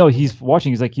 Oh no, he's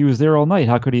watching. He's like, he was there all night.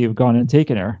 How could he have gone and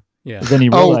taken her? Yeah. But then he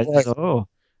realized,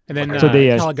 And then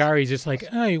Caligari's just like,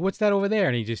 hey, what's that over there?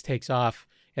 And he just takes off.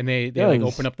 And they like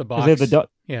open up the box. They have the the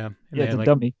like,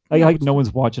 dummy. Like no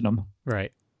one's watching them.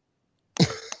 Right.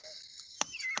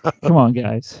 Come on,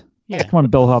 guys. Yeah. Come on,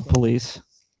 Bellhop Police.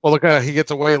 Well, look, he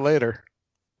gets away later.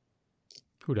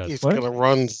 Who does? He's gonna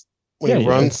runs when he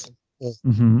runs. Yeah.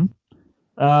 Mm-hmm.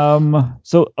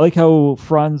 So I like how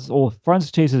Franz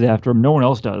chases after him. No one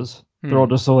else does. They're all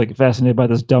just so like fascinated by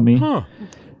this dummy. Huh.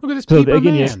 Look at this paper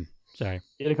man. Sorry.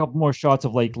 You had a couple more shots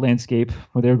of like landscape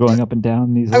where they were going up and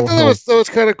down these. I thought that was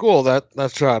kind of cool. That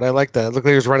shot. I like that. It looked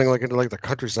like he was running like into like the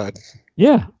countryside.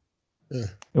 Yeah.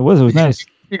 It was nice.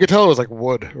 You could tell it was like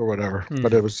wood or whatever,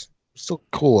 but it was still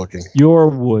cool looking. Your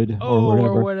wood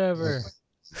or whatever.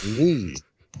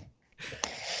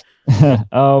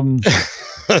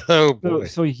 Oh boy.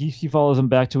 So he follows him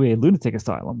back to a lunatic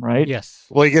asylum, right? Yes.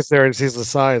 Well, he gets there and sees the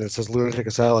sign that says lunatic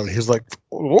asylum. He's like,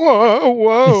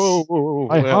 whoa.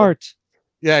 My heart.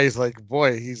 Yeah, he's like,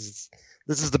 boy, this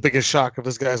is the biggest shock of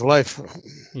this guy's life.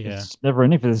 Yeah. It's never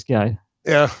ending for this guy.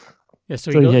 Yeah. Yeah,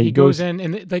 so he goes in,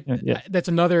 and like that's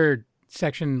another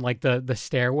section, like the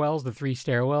stairwells, the 3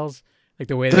 stairwells, like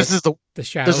the way this is the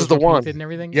shadows this is the one and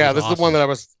everything. Yeah, this is the one that I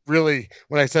was really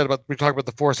when I said we talked about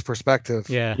the forced perspective.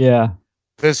 Yeah.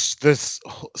 This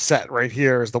set right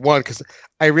here is the one because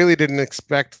I really didn't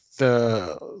expect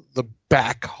the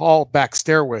back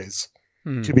stairways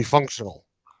to be functional.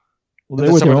 Well,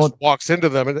 and then someone just walks into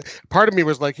them, and part of me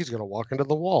was like, he's going to walk into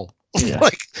the wall,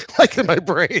 like in my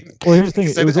brain. Well, here's the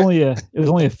thing: it was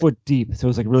only a foot deep, so it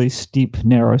was like really steep,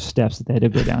 narrow steps that they had to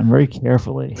go down very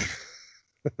carefully.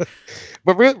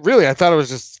 But really, I thought it was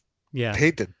just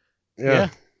painted. Yeah.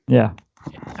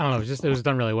 I don't know. It was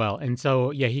done really well. And so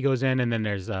he goes in, and then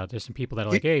there's some people that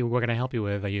are like, hey, what can I help you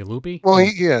with? Are you loopy? Well,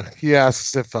 he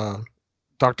asks if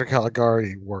Dr.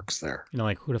 Caligari works there.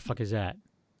 Like who the fuck is that?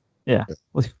 Yeah.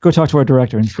 Let's go talk to our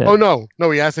director instead. Oh, no.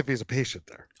 He asks if he's a patient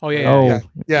there. Oh, yeah.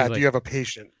 Yeah, do you have a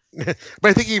patient? But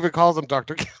I think he even calls him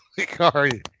Dr.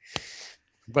 Caligari.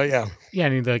 But yeah. Yeah,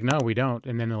 and he's like, no, we don't.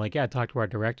 And then they're like, talk to our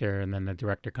director. And then the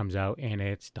director comes out, and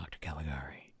it's Dr.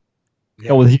 Caligari.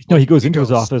 Yeah. Oh, well, he goes into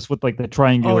his office with like the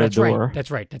triangular door. Right.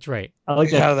 That's right. I like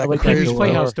that. Yeah, that like Pee-wee's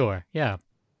Playhouse door. Yeah.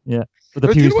 Yeah. With the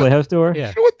Pee-wee's Playhouse door? Yeah.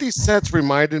 You know what these sets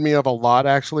reminded me of a lot,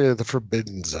 actually? Of the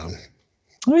Forbidden Zone.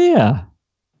 Oh, yeah.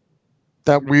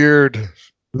 That weird,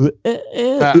 just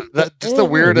the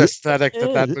weird aesthetic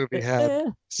that movie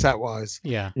had, set wise.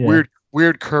 Yeah.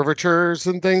 Weird curvatures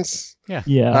and things.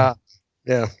 Yeah.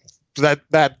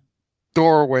 That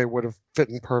doorway would have fit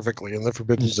in perfectly in the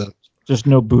Forbidden Zone. Just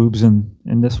no boobs in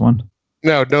this one.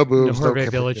 No boobs. No Hervé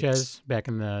Villachez back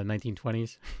in the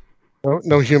 1920s.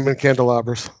 No human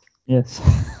candelabras. Yes.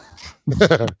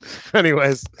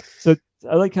 Anyways. So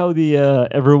I like how the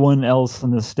everyone else on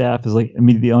the staff is like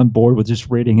immediately on board with just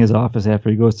raiding his office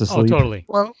after he goes to sleep. Oh, totally.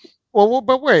 Well,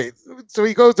 But wait. So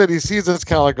he goes and he sees this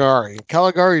Caligari.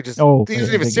 Caligari just he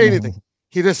doesn't even say anything.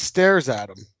 He just stares at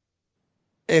him,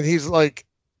 and he's like,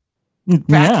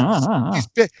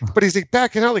 but he's like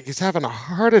backing out like he's having a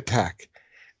heart attack.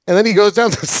 And then he goes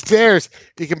down the stairs.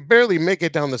 He can barely make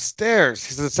it down the stairs.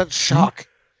 He's in such shock,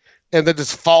 and then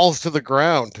just falls to the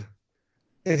ground.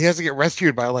 And he has to get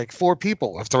rescued by like 4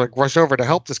 people. Have to like rush over to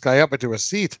help this guy up into a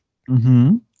seat.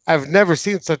 Mm-hmm. I've never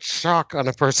seen such shock on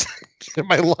a person in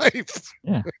my life.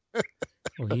 Yeah.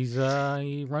 Well,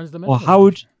 he runs the. Well,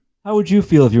 how would you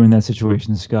feel if you were in that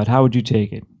situation, Scott? How would you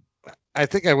take it? I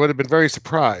think I would have been very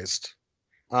surprised,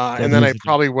 and then I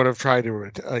probably would have tried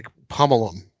to like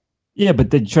pummel him. Yeah,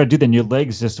 but then you try to do that, and your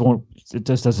legs just won't. It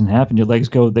just doesn't happen. Your legs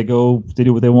go. They do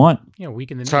what they want. Yeah,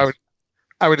 weaken the knees. So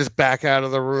I would just back out of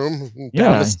the room,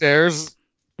 down the stairs.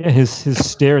 Yeah, his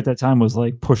stare at that time was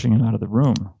like pushing him out of the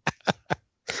room.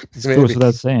 It goes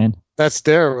without saying. That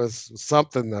stare was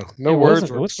something, though. No words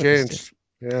were exchanged.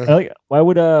 Yeah. Why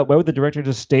would the director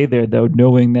just stay there though,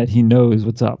 knowing that he knows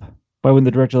what's up? Why wouldn't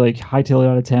the director like hightail it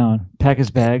out of town, pack his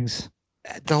bags?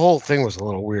 The whole thing was a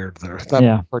little weird there.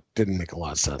 That part didn't make a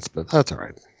lot of sense, but that's all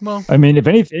right. Well, I mean, if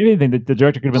anything, the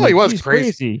director could have been he like, was he's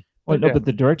crazy. Well, no, but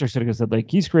the director should have said like,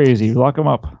 he's crazy. Lock him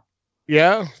up.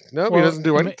 Yeah. No, he doesn't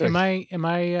do anything.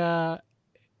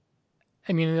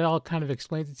 I mean, it all kind of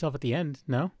explains itself at the end.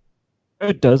 No.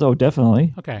 It does. Oh,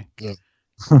 definitely. Okay. Yeah.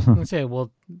 I'm gonna say,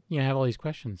 well, I have all these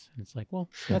questions. And it's like, well,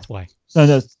 that's why. No,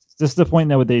 this is the point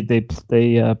now where they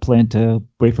plan to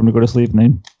wait for him to go to sleep and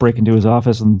then break into his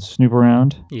office and snoop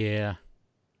around. Yeah.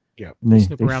 Yeah. And they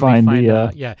find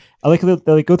the yeah. I like how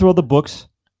they go through all the books,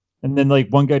 and then like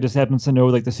one guy just happens to know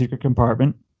like the secret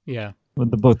compartment. Yeah. What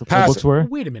the books were.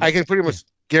 Wait a minute. I can pretty much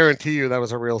guarantee you that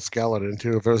was a real skeleton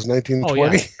too. If it was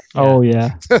 1920. Oh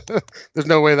yeah. There's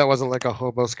no way that wasn't like a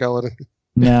hobo skeleton.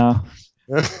 No.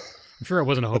 I'm sure it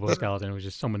wasn't a hobo skeleton. It was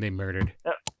just someone they murdered.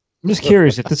 I'm just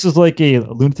curious if this is like a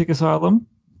lunatic asylum.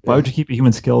 Why would you keep a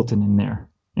human skeleton in there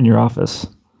in your office?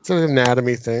 It's an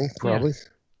anatomy thing, probably.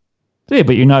 Yeah,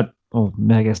 but you're not. Oh,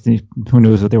 I guess who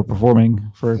knows what they were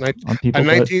performing for on people. A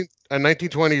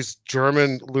 1920s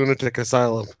German lunatic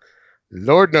asylum.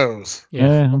 Lord knows.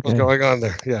 Yeah. What's going on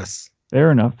there? Yes.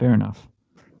 Fair enough.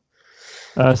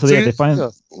 So they find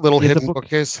a little hidden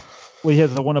bookcase. Well, he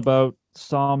has the one about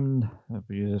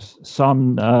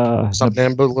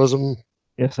somnambulism.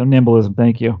 Yeah, somnambulism.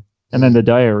 Thank you. And then the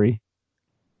diary.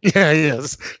 Yeah,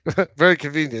 yes. Very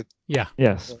convenient. Yeah.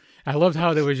 Yes. I loved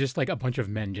how there was just like a bunch of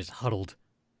men just huddled,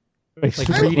 like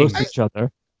reading to each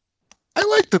other. I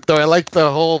liked it though. I liked the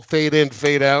whole fade in,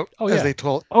 fade out. Oh yeah. As they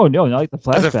told. Oh no, I like the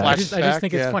flashback. I just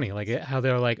think it's funny, like how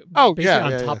they're like basically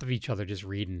on top of each other, just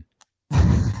reading.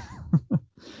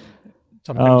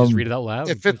 Sometimes just read it out loud.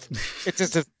 It fits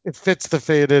the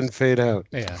fade in, fade out.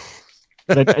 Yeah.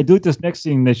 But I do like this next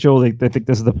scene. They show like I think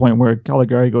this is the point where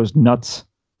Caligari goes nuts.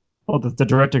 Well, the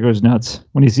director goes nuts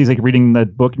when he sees like reading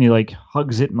that book and he like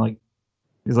hugs it and like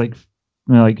he's like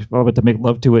about to make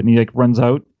love to it and he like runs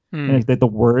out and like the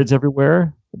words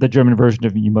everywhere. The German version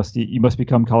of you must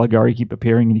become Caligari keep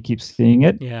appearing and he keeps seeing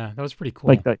it. Yeah, that was pretty cool.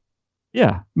 Like that.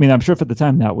 Yeah, I mean, I'm sure for the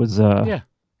time that was yeah.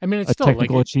 I mean, it's still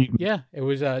technical like achievement. Yeah, it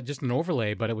was just an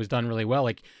overlay, but it was done really well.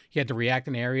 Like he had to react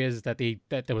in areas that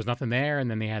there was nothing there,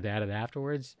 and then they had to add it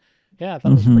afterwards. Yeah, I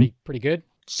thought it was pretty good.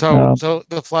 So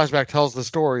the flashback tells the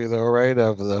story, though, right,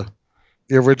 of the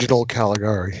original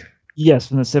Caligari. Yes,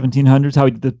 from the 1700s, how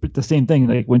he did the same thing.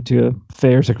 Like went to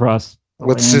fairs across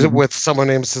with someone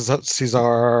named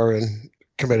Caesar and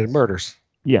committed murders.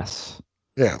 Yes.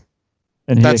 Yeah.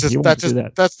 And that's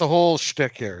the whole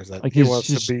shtick here. Is that like he wants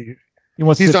to be.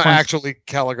 He's not actually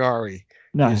Caligari.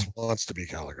 No, he just wants to be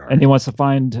Caligari, and he wants to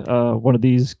find one of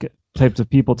these types of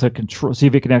people to control. See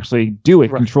if he can actually do it,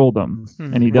 control them,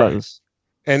 and he does.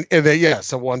 And then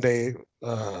so one day,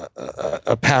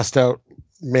 a passed out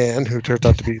man who turns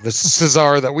out to be the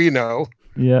Caesar that we know,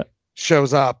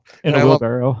 shows up in a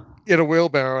wheelbarrow.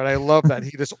 And I love that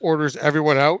he just orders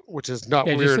everyone out, which is not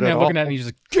weird just at all. Looking at it, and he's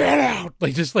just like, get out,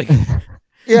 like.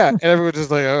 Yeah, and everyone's just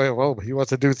like, oh, well, he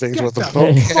wants to do things with them.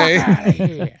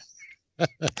 Okay.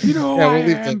 You know,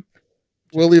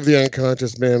 we'll leave the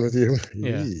unconscious man with you.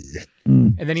 Yeah.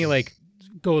 And then he like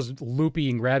goes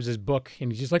loopy and grabs his book,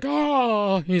 and he's just like,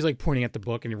 oh, and he's like pointing at the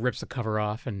book, and he rips the cover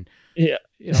off, and all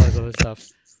this other stuff.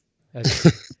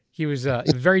 He was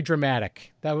very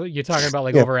dramatic. You're talking about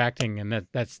like overacting, and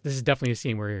this is definitely a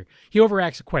scene where he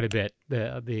overacts quite a bit.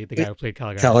 The guy who played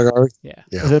Caligari. Yeah.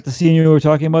 Is that the scene you were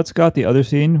talking about, Scott? The other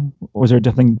scene, or was there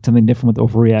definitely something different with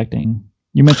overreacting?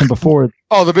 You mentioned before.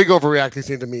 Oh, the big overreacting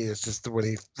scene to me is just when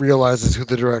he realizes who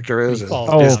the director is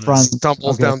and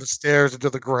stumbles down the stairs into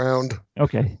the ground.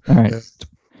 Okay, all right.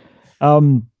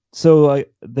 So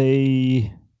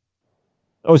they.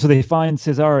 Oh, so they find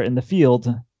Cesar in the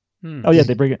field. Oh yeah,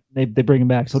 they bring it. They bring him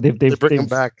back. So They bring him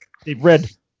back. They've read.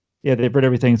 Yeah, they've read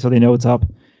everything, so they know what's up.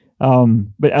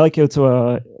 But I like it.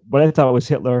 So what I thought was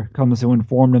Hitler comes to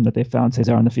inform them that they found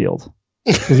Cesar in the field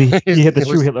because he had the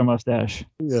true Hitler mustache.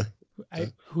 Yeah.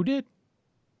 Who did?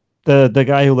 The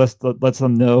guy who lets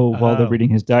them know while they're reading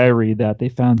his diary that they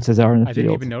found Cesar in the field. I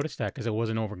didn't even notice that because it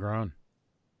wasn't overgrown.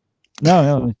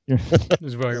 No. It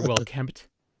was very well kept.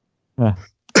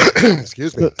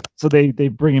 Excuse me. So they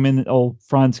bring him in. Oh,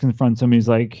 Franz confronts him. He's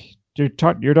like, "You're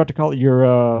Dr. Call.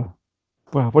 You're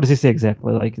what does he say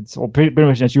exactly? Like it's pretty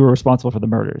much that you were responsible for the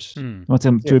murders." He wants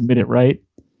him to admit it, right?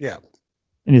 Yeah.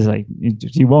 And he's like,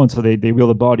 he won't. So they wheel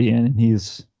the body in, and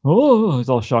he's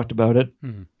all shocked about it.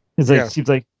 He's like, seems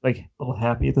like a little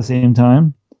happy at the same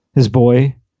time. His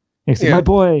boy, he's like, my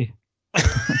boy,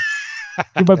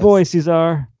 you're my boy,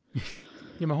 Cesar.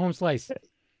 You're my home slice.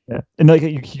 Yeah, and like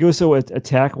he goes to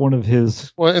attack one of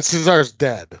his. Well, and Cesar's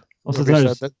dead. Well,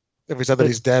 Have we said that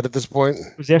he's dead at this point?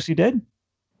 Was he actually dead?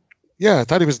 Yeah, I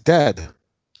thought he was dead.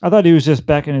 I thought he was just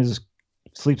back in his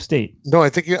sleep state. No, I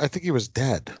think he was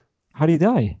dead. How did he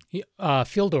die?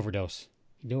 Field overdose.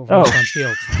 He overdosed on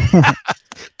fields.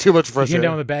 Too much fresh He came air.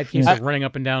 down with a bad case of running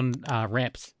up and down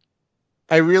ramps.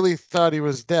 I really thought he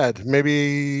was dead.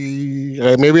 Maybe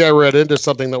I read into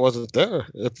something that wasn't there.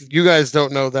 If you guys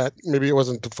don't know that, maybe it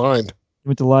wasn't defined. You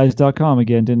went to lies.com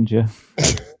again, didn't you?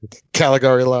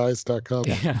 CaligariLies.com.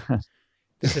 Yeah.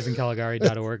 This isn't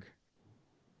Caligari.org.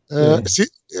 See,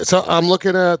 so I'm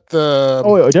looking at the.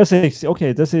 Oh, it does say.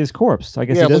 Okay, it does say his corpse. I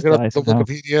guess Yeah, he I'm does looking die at the somehow.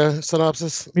 Wikipedia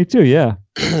synopsis. Me too. Yeah.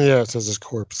 Yeah, it says his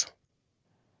corpse.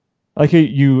 Like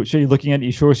you're looking at it,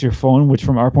 you show us your phone, which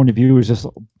from our point of view is just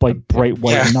like bright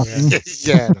white and nothing.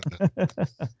 Yeah,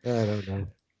 I don't know.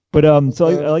 But so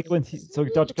I like when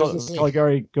Dr.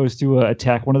 Caligari goes to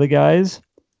attack one of the guys,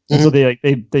 and so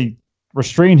they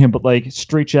restrain him, but like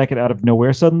straitjacket out of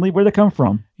nowhere suddenly. Where'd they come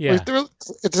from? Yeah.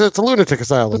 It's a lunatic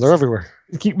asylum. They're everywhere.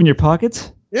 You keep them in your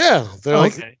pockets. Yeah, they're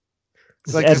Okay.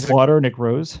 Just add water and it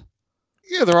grows.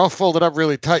 Yeah, they're all folded up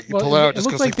really tight. You pull it out, it just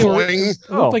goes like boing. It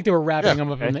looked like they were wrapping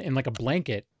them up in like a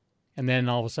blanket, and then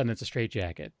all of a sudden it's a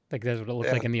straitjacket. Like that's what it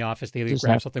looked like in the office. They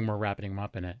grab something, we're wrapping them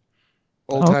up in it.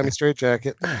 Old timey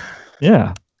straitjacket.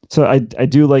 Yeah. So I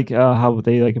do like how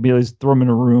they like immediately throw them in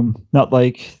a room, not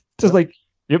like just like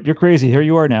yep, you're crazy. Here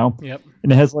you are now. Yep.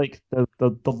 And it has like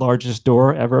the largest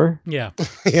door ever. Yeah.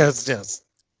 Yes.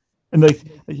 And like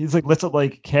he's like lets it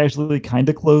like casually kind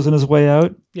of close on his way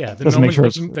out. Yeah, doesn't make sure.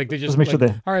 Like they just make sure they.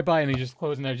 All right, bye, and he just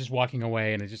closed, and they're just walking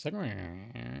away, and it's just like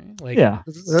yeah.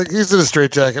 Like, he's in a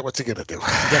straitjacket. What's he gonna do?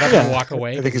 Get up and walk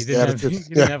away. I think he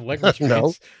didn't have leg restraints.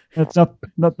 No. That's not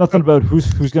nothing about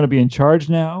who's going to be in charge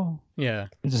now. Yeah.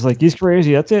 It's just like he's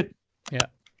crazy. That's it. Yeah.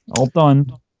 All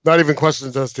done. Not even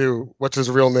questions as to what's his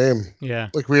real name. Yeah.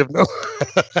 Like we have no.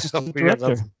 Just the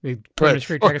director. They put him in a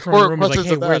straitjacket from the room. Like,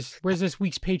 hey, where's this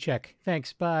week's paycheck?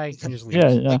 Thanks, bye. And just leaves.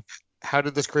 Yeah. How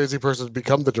did this crazy person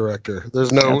become the director?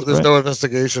 There's no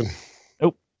investigation.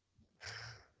 Nope.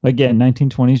 Again,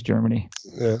 1920s Germany.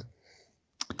 Yeah.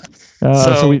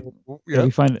 So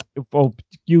we find. Oh,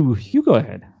 you go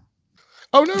ahead.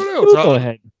 Oh no! You go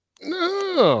ahead.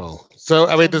 No. So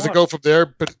I mean, does it go from there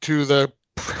to the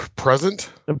present?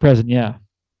 The present, yeah.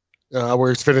 Where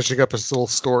he's finishing up his little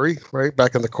story, right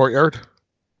back in the courtyard.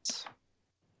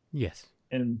 Yes.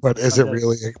 But is it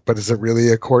really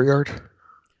a courtyard?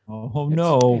 Oh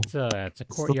no! It's a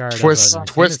courtyard.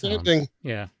 Twist ending.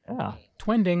 Yeah. Yeah.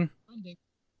 Twending.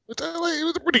 It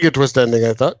was a pretty good twist ending,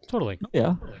 I thought. Totally.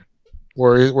 Yeah.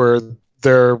 Where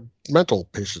they're mental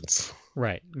patients.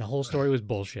 Right. And the whole story was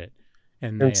bullshit.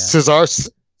 And Cesar's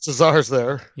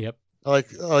there. Yep. I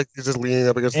like he's just leaning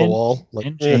up against the wall. Like,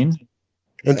 and Jane.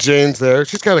 And Jane's there.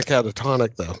 She's kind of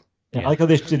catatonic though. Yeah, I like how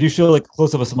they do show like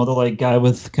close up of some other like guy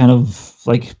with kind of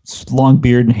like long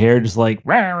beard and hair, just like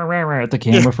rah, rah, rah, rah, at the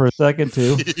camera for a second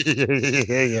too.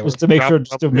 Yeah. Just to make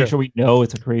sure we know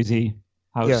it's a crazy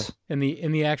house. Yeah.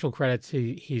 In the actual credits,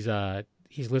 he's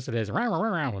listed as rah, rah,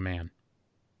 rah, rah, man.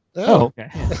 Oh, okay.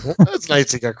 Yeah. That's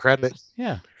nice. He got credit.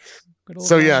 Yeah.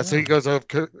 So he goes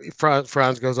over.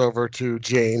 Franz goes over to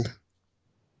Jane.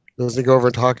 Doesn't he go over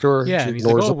and talk to her? Yeah, and he's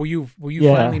like, "Oh, will you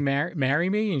finally marry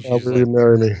me?" And she's will you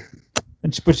marry me?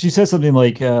 But she says something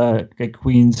like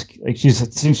queen's, like she's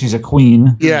a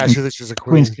queen. Yeah, she thinks she's a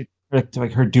queen. Queen's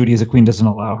like her duty as a queen doesn't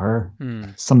allow her.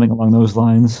 Something along those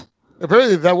lines.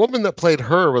 Apparently, that woman that played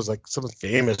her was like some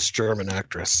famous German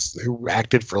actress who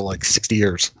acted for like 60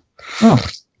 years. Oh,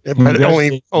 but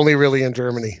only really in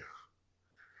Germany.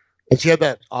 And she had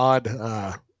that odd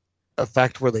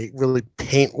effect where they really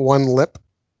paint one lip.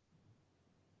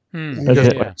 That's Because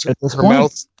it. Yeah. At this her point?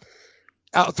 mouth's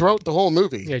out throughout the whole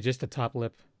movie. Yeah, just the top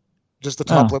lip. Just the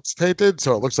top Oh. lip's painted,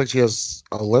 so it looks like she has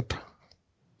a lip.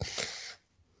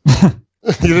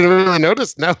 You didn't really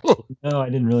notice? No. No, I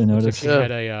didn't really Looks like notice. she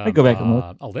had a I'd go back and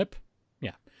look. a lip.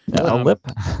 A lip.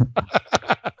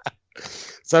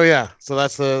 So yeah, so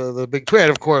that's the big twin.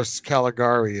 Of course,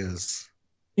 Caligari is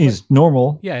He's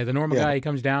normal. Yeah, the normal Yeah. guy. He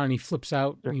comes down and he flips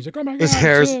out. And he's like, "Oh my god, his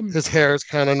it's him." hair's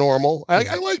kind of normal.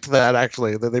 I liked that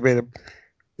actually. That they made him.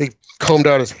 They combed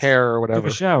out his hair or Took whatever,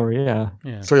 a shower, yeah.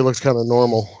 Yeah. so he looks kind of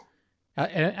normal.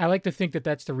 And I like to think that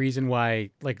that's the reason why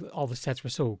like all the sets were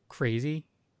so crazy.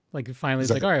 Like finally, it's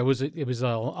like, Exactly. all right, it was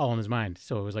all in his mind,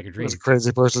 so it was like a It dream. was a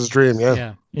crazy person's dream. Yeah.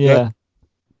 Yeah, Yeah.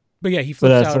 but yeah, he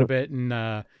flips out so- a bit,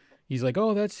 and he's like,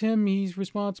 "Oh, that's him. He's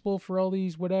responsible for all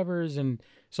these whatevers." And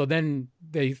so then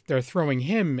they're throwing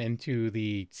him into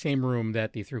the same room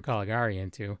that they threw Caligari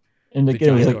into. And The again,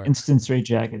 it was giant like door. instant straight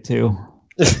jacket too.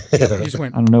 They just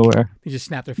went. Out of nowhere. They just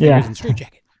snapped their fingers Yeah. in straight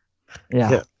jacket.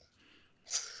 Yeah. Yeah.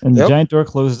 And the Yep. giant door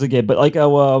closes again. But like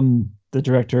the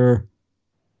director,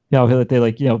 they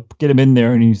like, get him in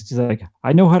there and he's like,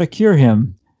 I know how to cure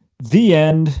him. The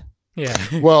end. Yeah.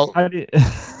 Well, How do you-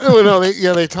 no,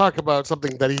 they talk about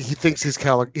something that he thinks he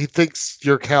thinks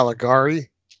you're Caligari,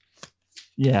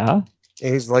 yeah.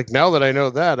 and he's like, now that I know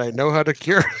that, I know how to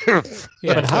cure him.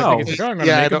 Yeah, But so I how? think it's like, oh, I'm gonna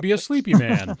Yeah, I make him don't- be a sleepy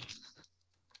man.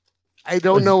 I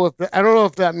don't know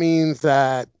if that means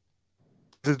that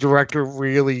the director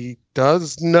really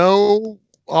does know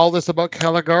all this about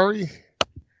Caligari.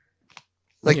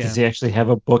 Like, Yeah. Does he actually have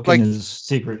a book Like- in his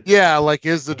secret? yeah, like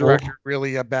is the director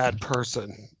really a bad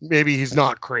person? Maybe he's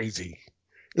not crazy.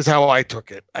 Is how I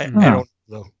took it. I Yeah. don't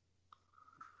know.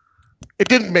 It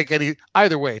didn't make any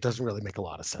either way. It doesn't really make a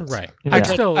lot of sense. Right. Yeah. I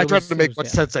Still, tried it to was- make it what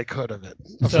was- sense I could of it.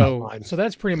 Of So that line. so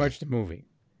that's pretty much the movie.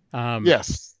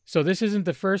 Yes. So this isn't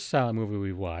the first silent movie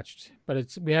we've watched, but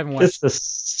we haven't watched.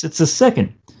 It's the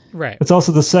second. Right. It's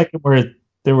also the second where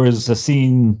there was a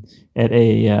scene at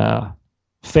a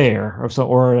fair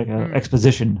or like an Hmm.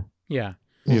 exposition. Yeah.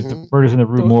 The Mhm. murders in the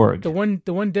Rue Morgue.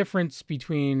 The one difference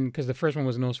between, because the first one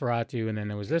was Nosferatu and then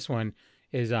there was this one,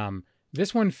 is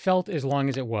this one felt as long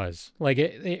as it was. Like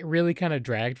it really kind of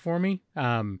dragged for me.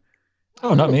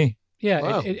 Oh, not me. Yeah.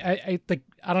 Wow.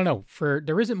 I don't know.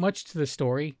 There isn't much to the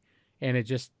story, and it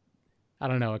just, I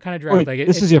don't know. It kind of dragged. Wait,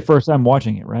 this is your first time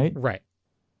watching it, right? right.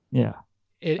 Yeah.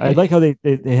 It, I like how they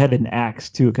had an acts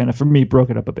too. Kind of for me broke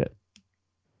it up a bit.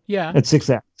 Yeah. It's 6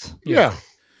 acts. Yeah.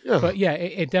 Yeah. But yeah,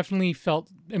 it definitely felt.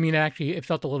 I mean, actually, it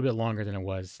felt a little bit longer than it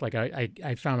was. Like I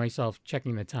found myself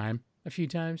checking the time a few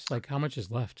times. Like how much is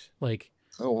left? Like,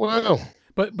 Oh wow.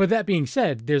 but that being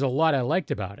said, there's a lot I liked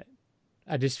about it.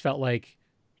 I just felt like,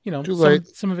 Too late.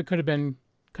 some of it could have been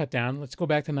cut down. Let's go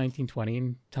back to 1920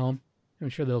 and tell them. I'm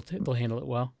sure they'll handle it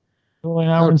well. Only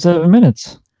an hour and 7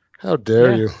 minutes. How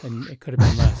dare Yeah, you? And it could have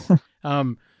been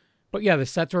less. But yeah, the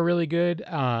sets were really good.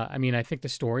 I mean, I think the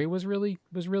story was really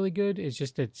good. It's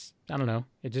just I don't know.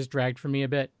 It just dragged for me a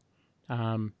bit.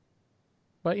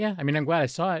 But yeah, I mean, I'm glad I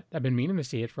saw it. I've been meaning to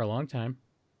see it for a long time.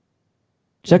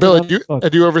 Check Bill, it out.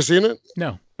 had you ever seen it?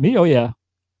 No. Me? Oh yeah.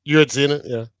 You had seen it?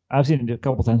 Yeah. I've seen it a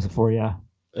couple times before. Yeah.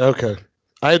 Okay.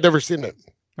 I had never seen it.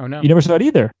 Oh no. You never saw it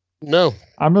either. No.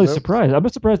 I'm really Nope. surprised. I'm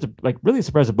surprised, really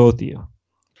surprised at both of you.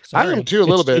 I Sorry. am too a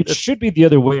little bit. It should be the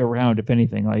other way around, if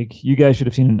anything. Like you guys should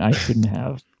have seen it, and I shouldn't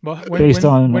have, Well, based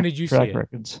on when did you see track it?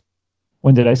 records.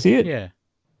 When did I see it? Yeah.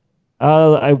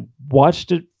 I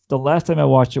watched it. The last time I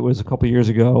watched it was a couple years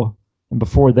ago, and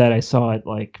before that, I saw it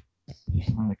like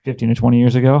 15 or 20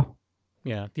 years ago.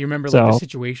 Yeah. Do you remember like the So-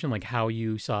 situation, like how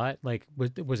you saw it? Like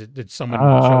was it? Did someone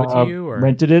show it to you or?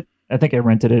 Rented it. I think I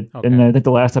rented it, Okay. and I think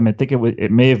the last time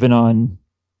it may have been on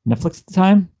Netflix at the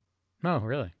time. No,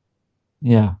 really.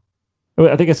 Yeah,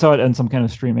 I think I saw it on some kind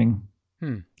of streaming.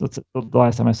 Hmm. That's the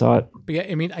last time I saw it. But yeah,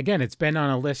 I mean, again, it's been on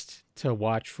a list to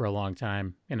watch for a long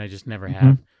time, and I just never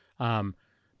Mhm. have.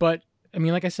 But I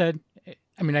mean, like I said,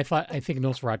 I mean, I think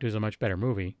Nosferatu is a much better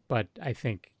movie, but I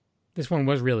think this one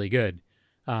was really good,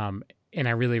 and I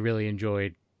really, really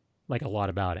enjoyed like a lot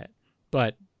about it.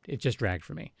 But it just dragged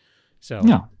for me. So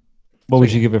Yeah. What would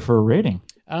yeah. you give it for a rating?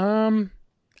 I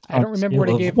don't remember what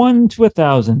I gave. 1 to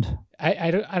 1,000.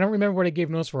 I don't remember what I gave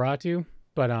Nosferatu,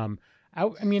 but I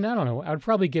mean, I don't know. I would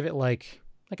probably give it like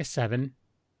a 7.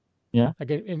 Yeah. Like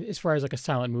as far as like a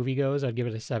silent movie goes, I'd give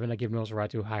it a 7. I'd give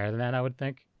Nosferatu higher than that, I would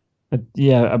think.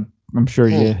 Yeah, I'm sure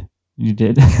you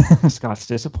did. Scott's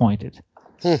disappointed.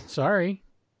 Sorry.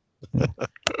 But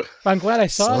I'm glad I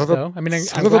saw Son it of a- though. I mean,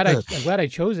 son I'm of a glad bitch. I'm glad I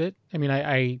chose it. I mean,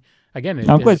 I again, I'm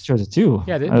glad you there's- chose it too.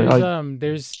 yeah,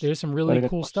 there's some really glad I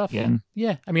cool watched it stuff. again.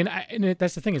 Yeah, I mean,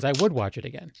 that's the thing is, I would watch it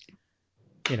again.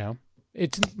 You know,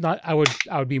 It's not. I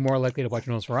would be more likely to watch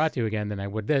Nosferatu again than I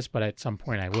would this, but at some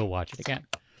point I will watch it again.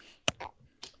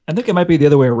 I think it might be the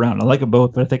other way around. I like them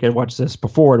both, but I think I'd watch this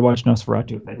before I'd watch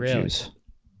Nosferatu if I Really? choose.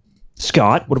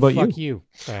 Scott, what about Fuck you? you.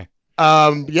 Sorry.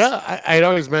 Yeah, I'd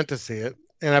always meant to see it,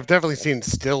 and I've definitely seen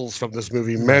stills from this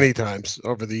movie many times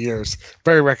over the years.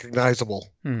 Very recognizable.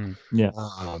 Yeah.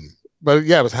 But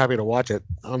yeah, I was happy to watch it.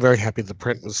 I'm very happy the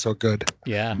print was so good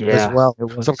Yeah. as well.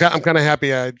 it was. So I'm kind of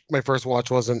happy. My first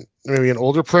watch wasn't maybe an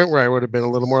older print where I would have been a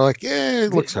little more like, yeah,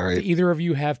 it looks Do alright. either of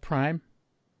you have Prime?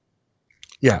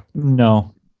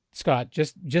 No. Scott,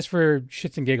 just for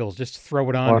shits and giggles, just throw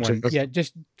it on. Watch it. Yeah,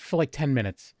 just for like 10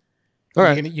 minutes. All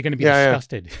right, You're gonna be Yeah, yeah.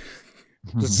 disgusted.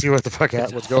 just see what the fuck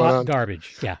It's what's going hot on.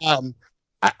 garbage. Yeah.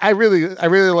 I really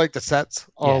like the sets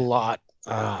a Yeah. lot.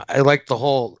 I like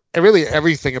really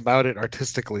everything about it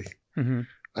artistically. hmm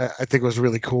I think it was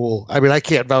really cool. I mean, I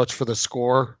can't vouch for the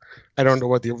score. I don't know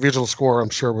what the original score. I'm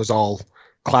sure was all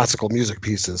classical music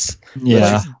pieces.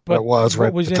 Yeah. But it was right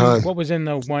at the time. What was in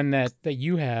the one that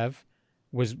you have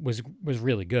was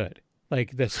really good.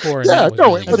 Like the score. In Yeah, that was no,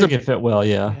 really it I good. think it fit well,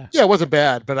 yeah. Yeah. Yeah, it wasn't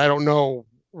bad, but I don't know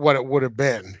what it would have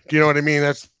been. Do you know what I mean?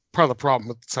 That's part of the problem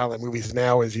with silent movies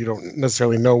now is you don't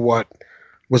necessarily know what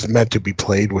was meant to be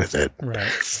played with it. Right.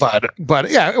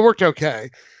 But yeah, it worked okay.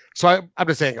 So I'm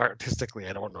just saying artistically,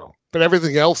 I don't know, but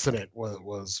everything else in it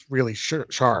was really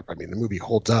sharp. I mean, the movie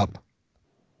holds up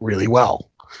really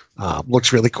well.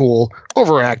 Looks really cool.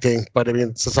 Overacting, but I mean,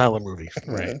 it's a silent movie.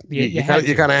 Right. You had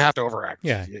to. kind of have to overact.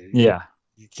 Yeah.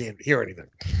 You can't hear anything.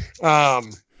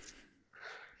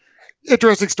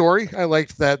 Interesting story. I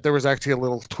liked that there was actually a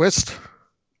little twist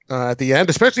at the end,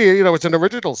 especially, it's an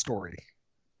original story.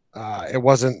 It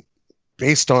wasn't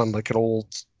based on like an old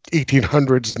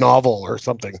 1800s novel or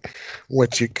something,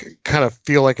 which you kind of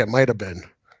feel like it might have been,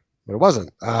 but it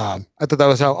wasn't. I thought that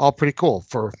was all pretty cool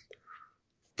for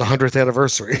the 100th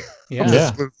anniversary Yeah. of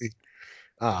this movie.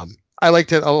 I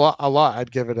liked it a lot.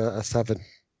 I'd give it a 7.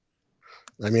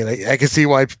 I mean, I can see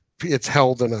why it's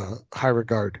held in a high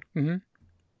regard. Mm-hmm.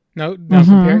 Now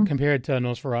compared to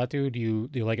Nosferatu, do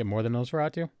you like it more than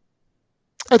Nosferatu?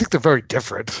 I think they're very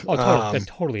different. Oh, totally, they're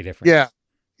totally different.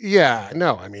 Yeah.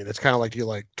 No, I mean, it's kind of like you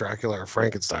like Dracula or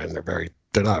Frankenstein.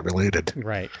 They're not related.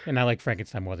 Right. And I like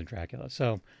Frankenstein more than Dracula.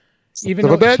 So Son even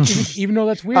of though a bitch. even though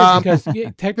that's weird because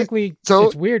technically So-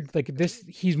 it's weird. Like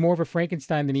he's more of a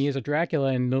Frankenstein than he is a Dracula,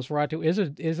 and Nosferatu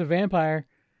is a vampire.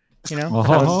 You know, Oh,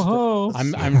 So ho,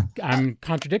 ho. I'm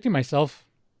contradicting myself.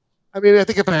 I mean, I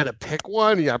think if I had to pick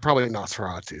one, yeah, probably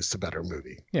Nosferatu is the better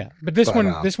movie. Yeah, but this But,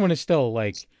 one is still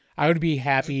like I would be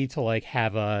happy to like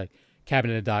have a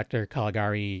Cabinet of Dr.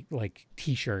 Caligari like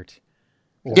T-shirt,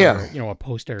 or Yeah. a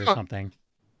poster or something.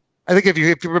 I think if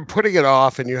you've been putting it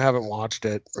off and you haven't watched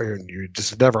it or you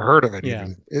just never heard of it, Yeah.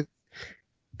 even,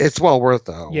 it's well worth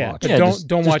a Yeah, watch. but Yeah, don't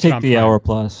just watch it take on the Prime. hour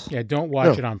plus. Yeah, don't watch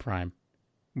No. it on Prime.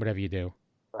 Whatever you do,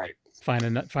 Right. find it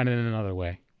in another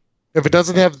way. If it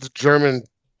doesn't have the German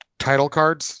title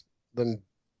cards, then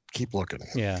keep looking.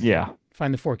 Yeah, Yeah.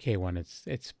 find the 4K one.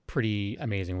 It's pretty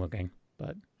amazing looking.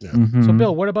 But so, Mhm.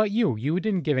 Bill, what about you? You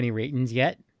didn't give any ratings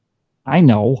yet. I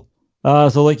know.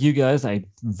 So like you guys, I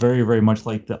very, very much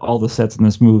like all the sets in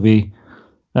this movie.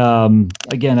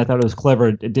 Again, I thought it was clever.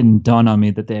 It didn't dawn on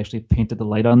me that they actually painted the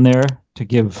light on there to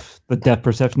give the depth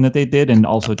perception that they did, and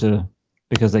also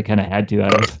because they kind of had to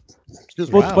out of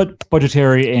Excuse me. both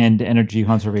budgetary and energy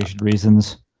conservation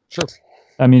reasons. Sure.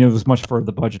 I mean, it was much for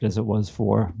the budget as it was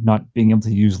for not being able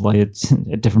to use lights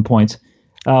at different points.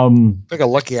 Like a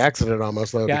lucky accident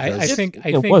almost, though. Yeah, I because think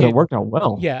it worked out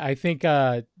well. Yeah, I think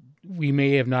we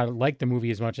may have not liked the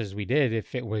movie as much as we did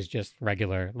if it was just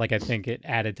regular. Like I think it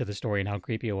added to the story and how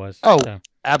creepy it was. Oh. So,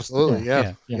 absolutely,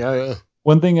 Yeah, yeah.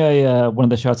 One thing one of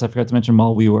the shots I forgot to mention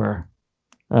while we were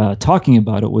talking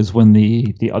about it was when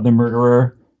the other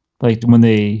murderer, like when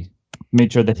they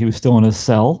made sure that he was still in his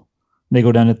cell, they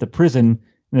go down at the prison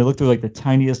and they look through like the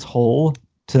tiniest hole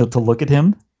to look at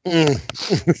him.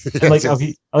 Mm. I like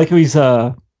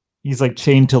how he's like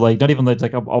chained to like not even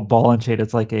like a ball and chain.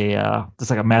 It's like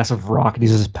just like a massive rock, and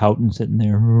he's just pouting, sitting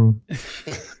there.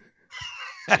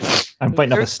 I'm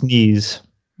fighting off a sneeze.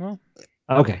 Well.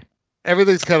 Okay.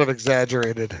 Everything's kind of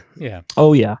exaggerated. yeah.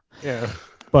 Oh yeah. Yeah.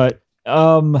 But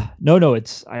no,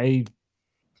 I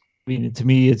mean, to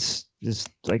me, it's just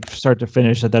like start to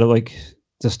finish. I thought like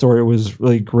the story was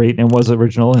really great and was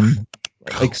original, and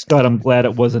like Scott, I'm glad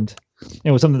it wasn't.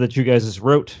 It was something that you guys just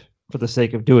wrote for the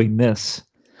sake of doing this.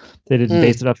 They didn't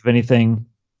base it off of anything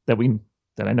that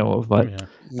I know of, but Yeah.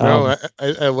 No,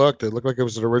 I looked. It looked like it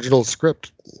was an original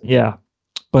script. yeah.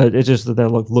 But it's just that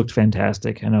looked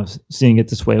fantastic, and I was seeing it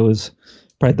this way was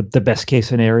probably the best case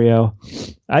scenario.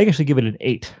 I actually give it an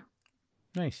 8.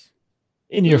 Nice.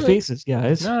 In your faces,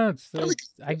 guys. No, I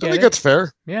I get think it. that's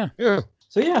fair. Yeah. Yeah.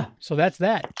 So yeah, So that's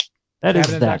that. that is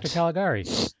Cabin of that. Dr. Caligari.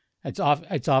 It's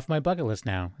off my bucket list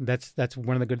now. That's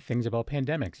one of the good things about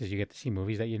pandemics is you get to see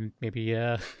movies that you maybe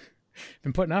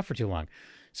been putting off for too long.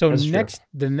 So That's true.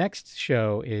 the next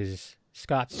show is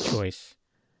Scott's choice.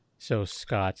 So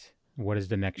Scott, what is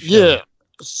the next show? Yeah.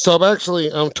 So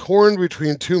I'm torn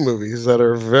between two movies that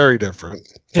are very different.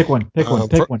 Pick one. Pick one.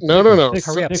 Pick one. No, pick no, one, no. pick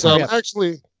Hurry one, up, pick So one. hurry I'm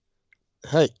actually,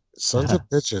 hey, sons of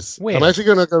bitches. Where? I'm actually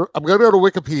gonna go. I'm gonna go to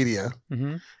Wikipedia.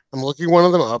 Mm-hmm. I'm looking one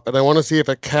of them up, and I want to see if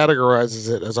it categorizes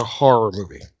it as a horror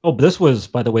movie. Oh, but this was,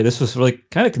 by the way, this was really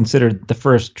kind of considered the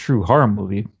first true horror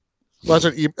movie. Well,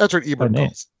 that's what Ebert name.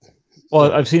 calls it.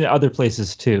 Well, I've seen it other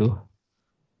places too.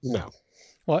 No,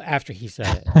 Well, after he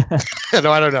said it.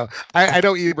 no, I don't know. I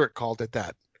know Ebert called it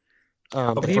that.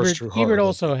 The But first true horror Ebert movie.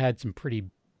 also had some pretty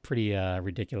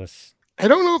ridiculous. I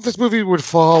don't know if this movie would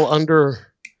fall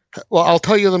under. Well, I'll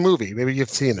tell you the movie. Maybe you've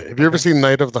seen it. Have you ever seen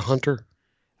Night of the Hunter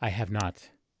I have not.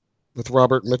 with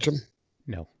Robert Mitchum?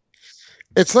 No.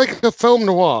 It's like a film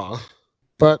noir,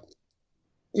 but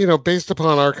based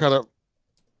upon our kind of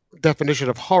definition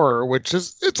of horror, which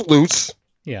is it's loose,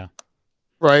 Yeah.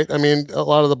 right? I mean, a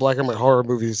lot of the black and white horror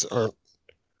movies aren't,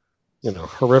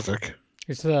 horrific.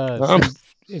 It's Um,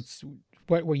 it's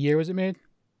what year was it made?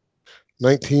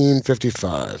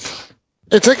 1955.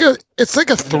 It's like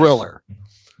a thriller.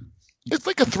 It's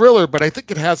like a thriller, but I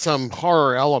think it has some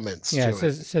horror elements Yeah, to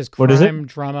it says What is it? crime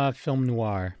drama film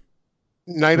noir.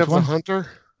 Night Which of one? the Hunter.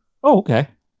 Oh, okay.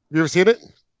 You ever seen it?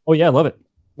 Oh yeah, I love it.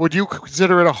 Would you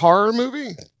consider it a horror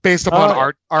movie based upon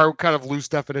Uh, our kind of loose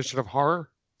definition of horror?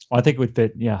 Well, I think it would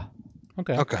fit. Yeah.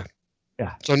 Okay. Okay.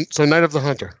 Yeah. So Night of the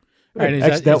Hunter. All right, is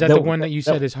Actually, that the one that you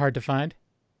said is hard to find?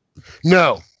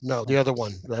 No, the other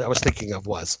one that I was thinking of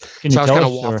was. Can So you I was tell kind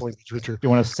of us, or waffling between two. do you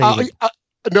want to save it?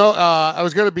 No, I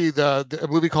was going to be the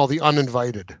movie called The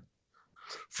Uninvited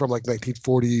from like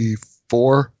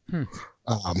 1944.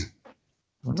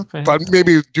 Okay. But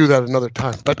maybe do that another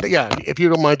time. But yeah, if you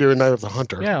don't mind doing Night of the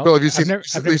Hunter. Yeah, Bill, have you I've seen never- it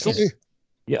I've never seen recently?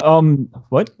 Yeah.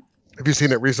 What? Have you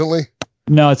seen it recently?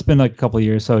 No, it's been like a couple of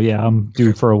years, so yeah, I'm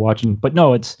due for a watching. But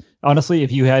no, it's honestly,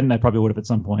 if you hadn't, I probably would have at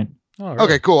some point. Oh, really?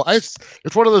 Okay, cool. It's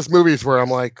one of those movies where I'm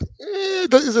like,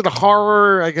 is it a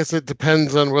horror? I guess it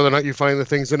depends on whether or not you find the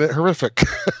things in it horrific.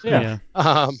 Yeah.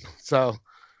 So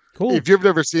Cool. if you've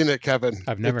never seen it, Kevin,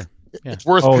 I've never. Yeah. it's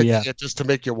worth Oh, picking yeah. it just to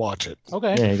make you watch it.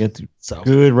 Okay. Yeah, you get So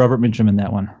good Robert Mitchum in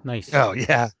that one. Nice. oh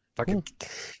yeah, fucking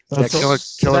Cool. yeah, So killer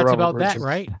that's Robert about that, Mitchum.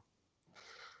 right?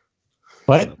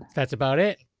 But That's about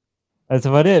it. that's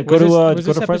about it. Was Go this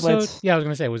to Fright episode? Lights. Yeah, I was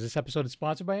gonna say, was this episode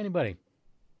sponsored by anybody?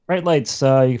 Fright Lights. You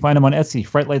can find him on Etsy.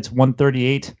 Fright Lights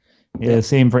 138. Yeah,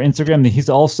 same for Instagram. He's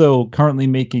also currently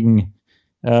making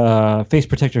face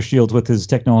protector shields with his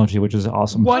technology, which is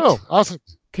awesome. What? Oh, awesome.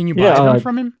 Can you buy Yeah, them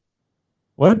from him?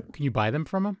 What? Can you buy them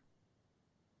from him?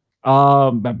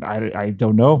 I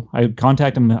don't know. I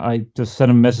contact him. I just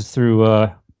sent him a message through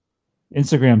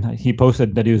Instagram. He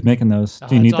posted that he was making those.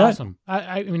 Do you that's need that? awesome.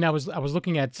 I mean, I was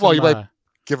looking at some. Well, you might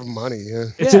give him money. Yeah.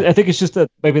 It's I think it's just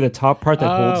maybe the top part that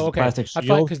holds the okay. plastic I shield.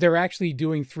 thought because they're actually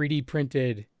doing 3D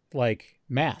printed like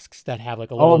masks that have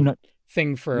like a Oh, little no.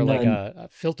 thing for No, like a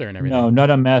filter and everything. No, not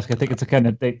a mask. I think it's a kind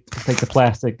of it's like the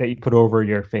plastic that you put over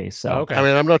your face. So. Oh, okay. I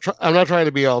mean, I'm not trying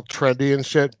to be all trendy and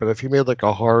shit, but if you made like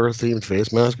a horror themed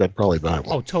face mask, I'd probably buy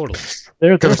one. Oh, totally.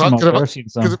 There's Because some if I- out there. I've seen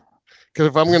some. Because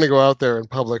if I'm going to go out there in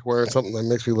public wearing something that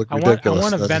makes me look I ridiculous,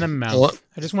 want a then- venom mouth.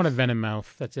 I just want a venom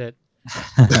mouth. That's it.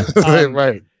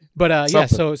 right. But yeah,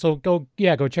 Something. so go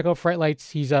check out Fright Lights.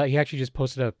 He actually just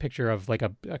posted a picture of like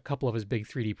a couple of his big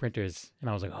 3D printers, and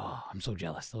I was like, oh, I'm so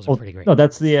jealous. Those are pretty great. No,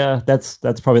 that's the that's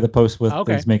probably the post with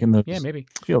Okay. he's making the Yeah, maybe.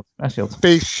 shields.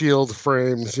 Face shield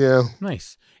frames, yeah.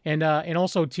 Nice. And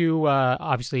also too,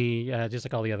 obviously, just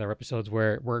like all the other episodes,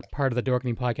 we're part of the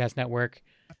Dorkening Podcast Network,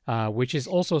 which is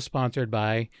also sponsored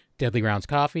by Deadly Grounds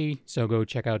Coffee. So go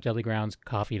check out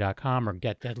deadlygroundscoffee.com or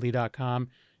getdeadly.com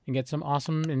and get some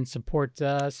awesome and support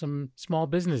some small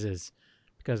businesses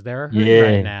because they're hurting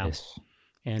right now. Yes.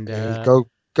 And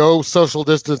Go social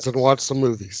distance and watch some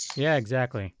movies. yeah,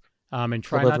 exactly. And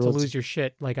try Hope not to everyone's lose your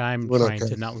shit like I'm doing trying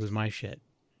okay. to not lose my shit.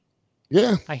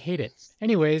 Yeah. I hate it.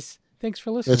 Anyways, thanks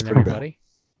for listening, pretty bad. everybody.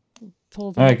 Till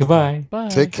All right, next goodbye. time. Bye.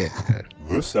 Take care.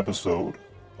 This episode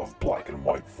of Black and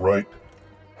White Fright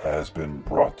has been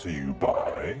brought to you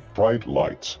by Fright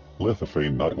Lights,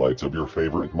 lithophane nightlights of your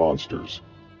favorite monsters.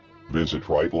 Visit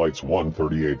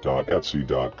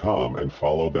frightlights138.etsy.com and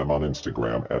follow them on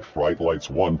Instagram at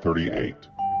frightlights138.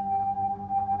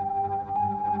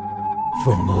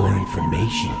 For more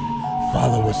information,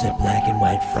 follow us at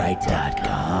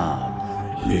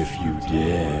blackandwhitefright.com. If you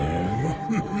dare.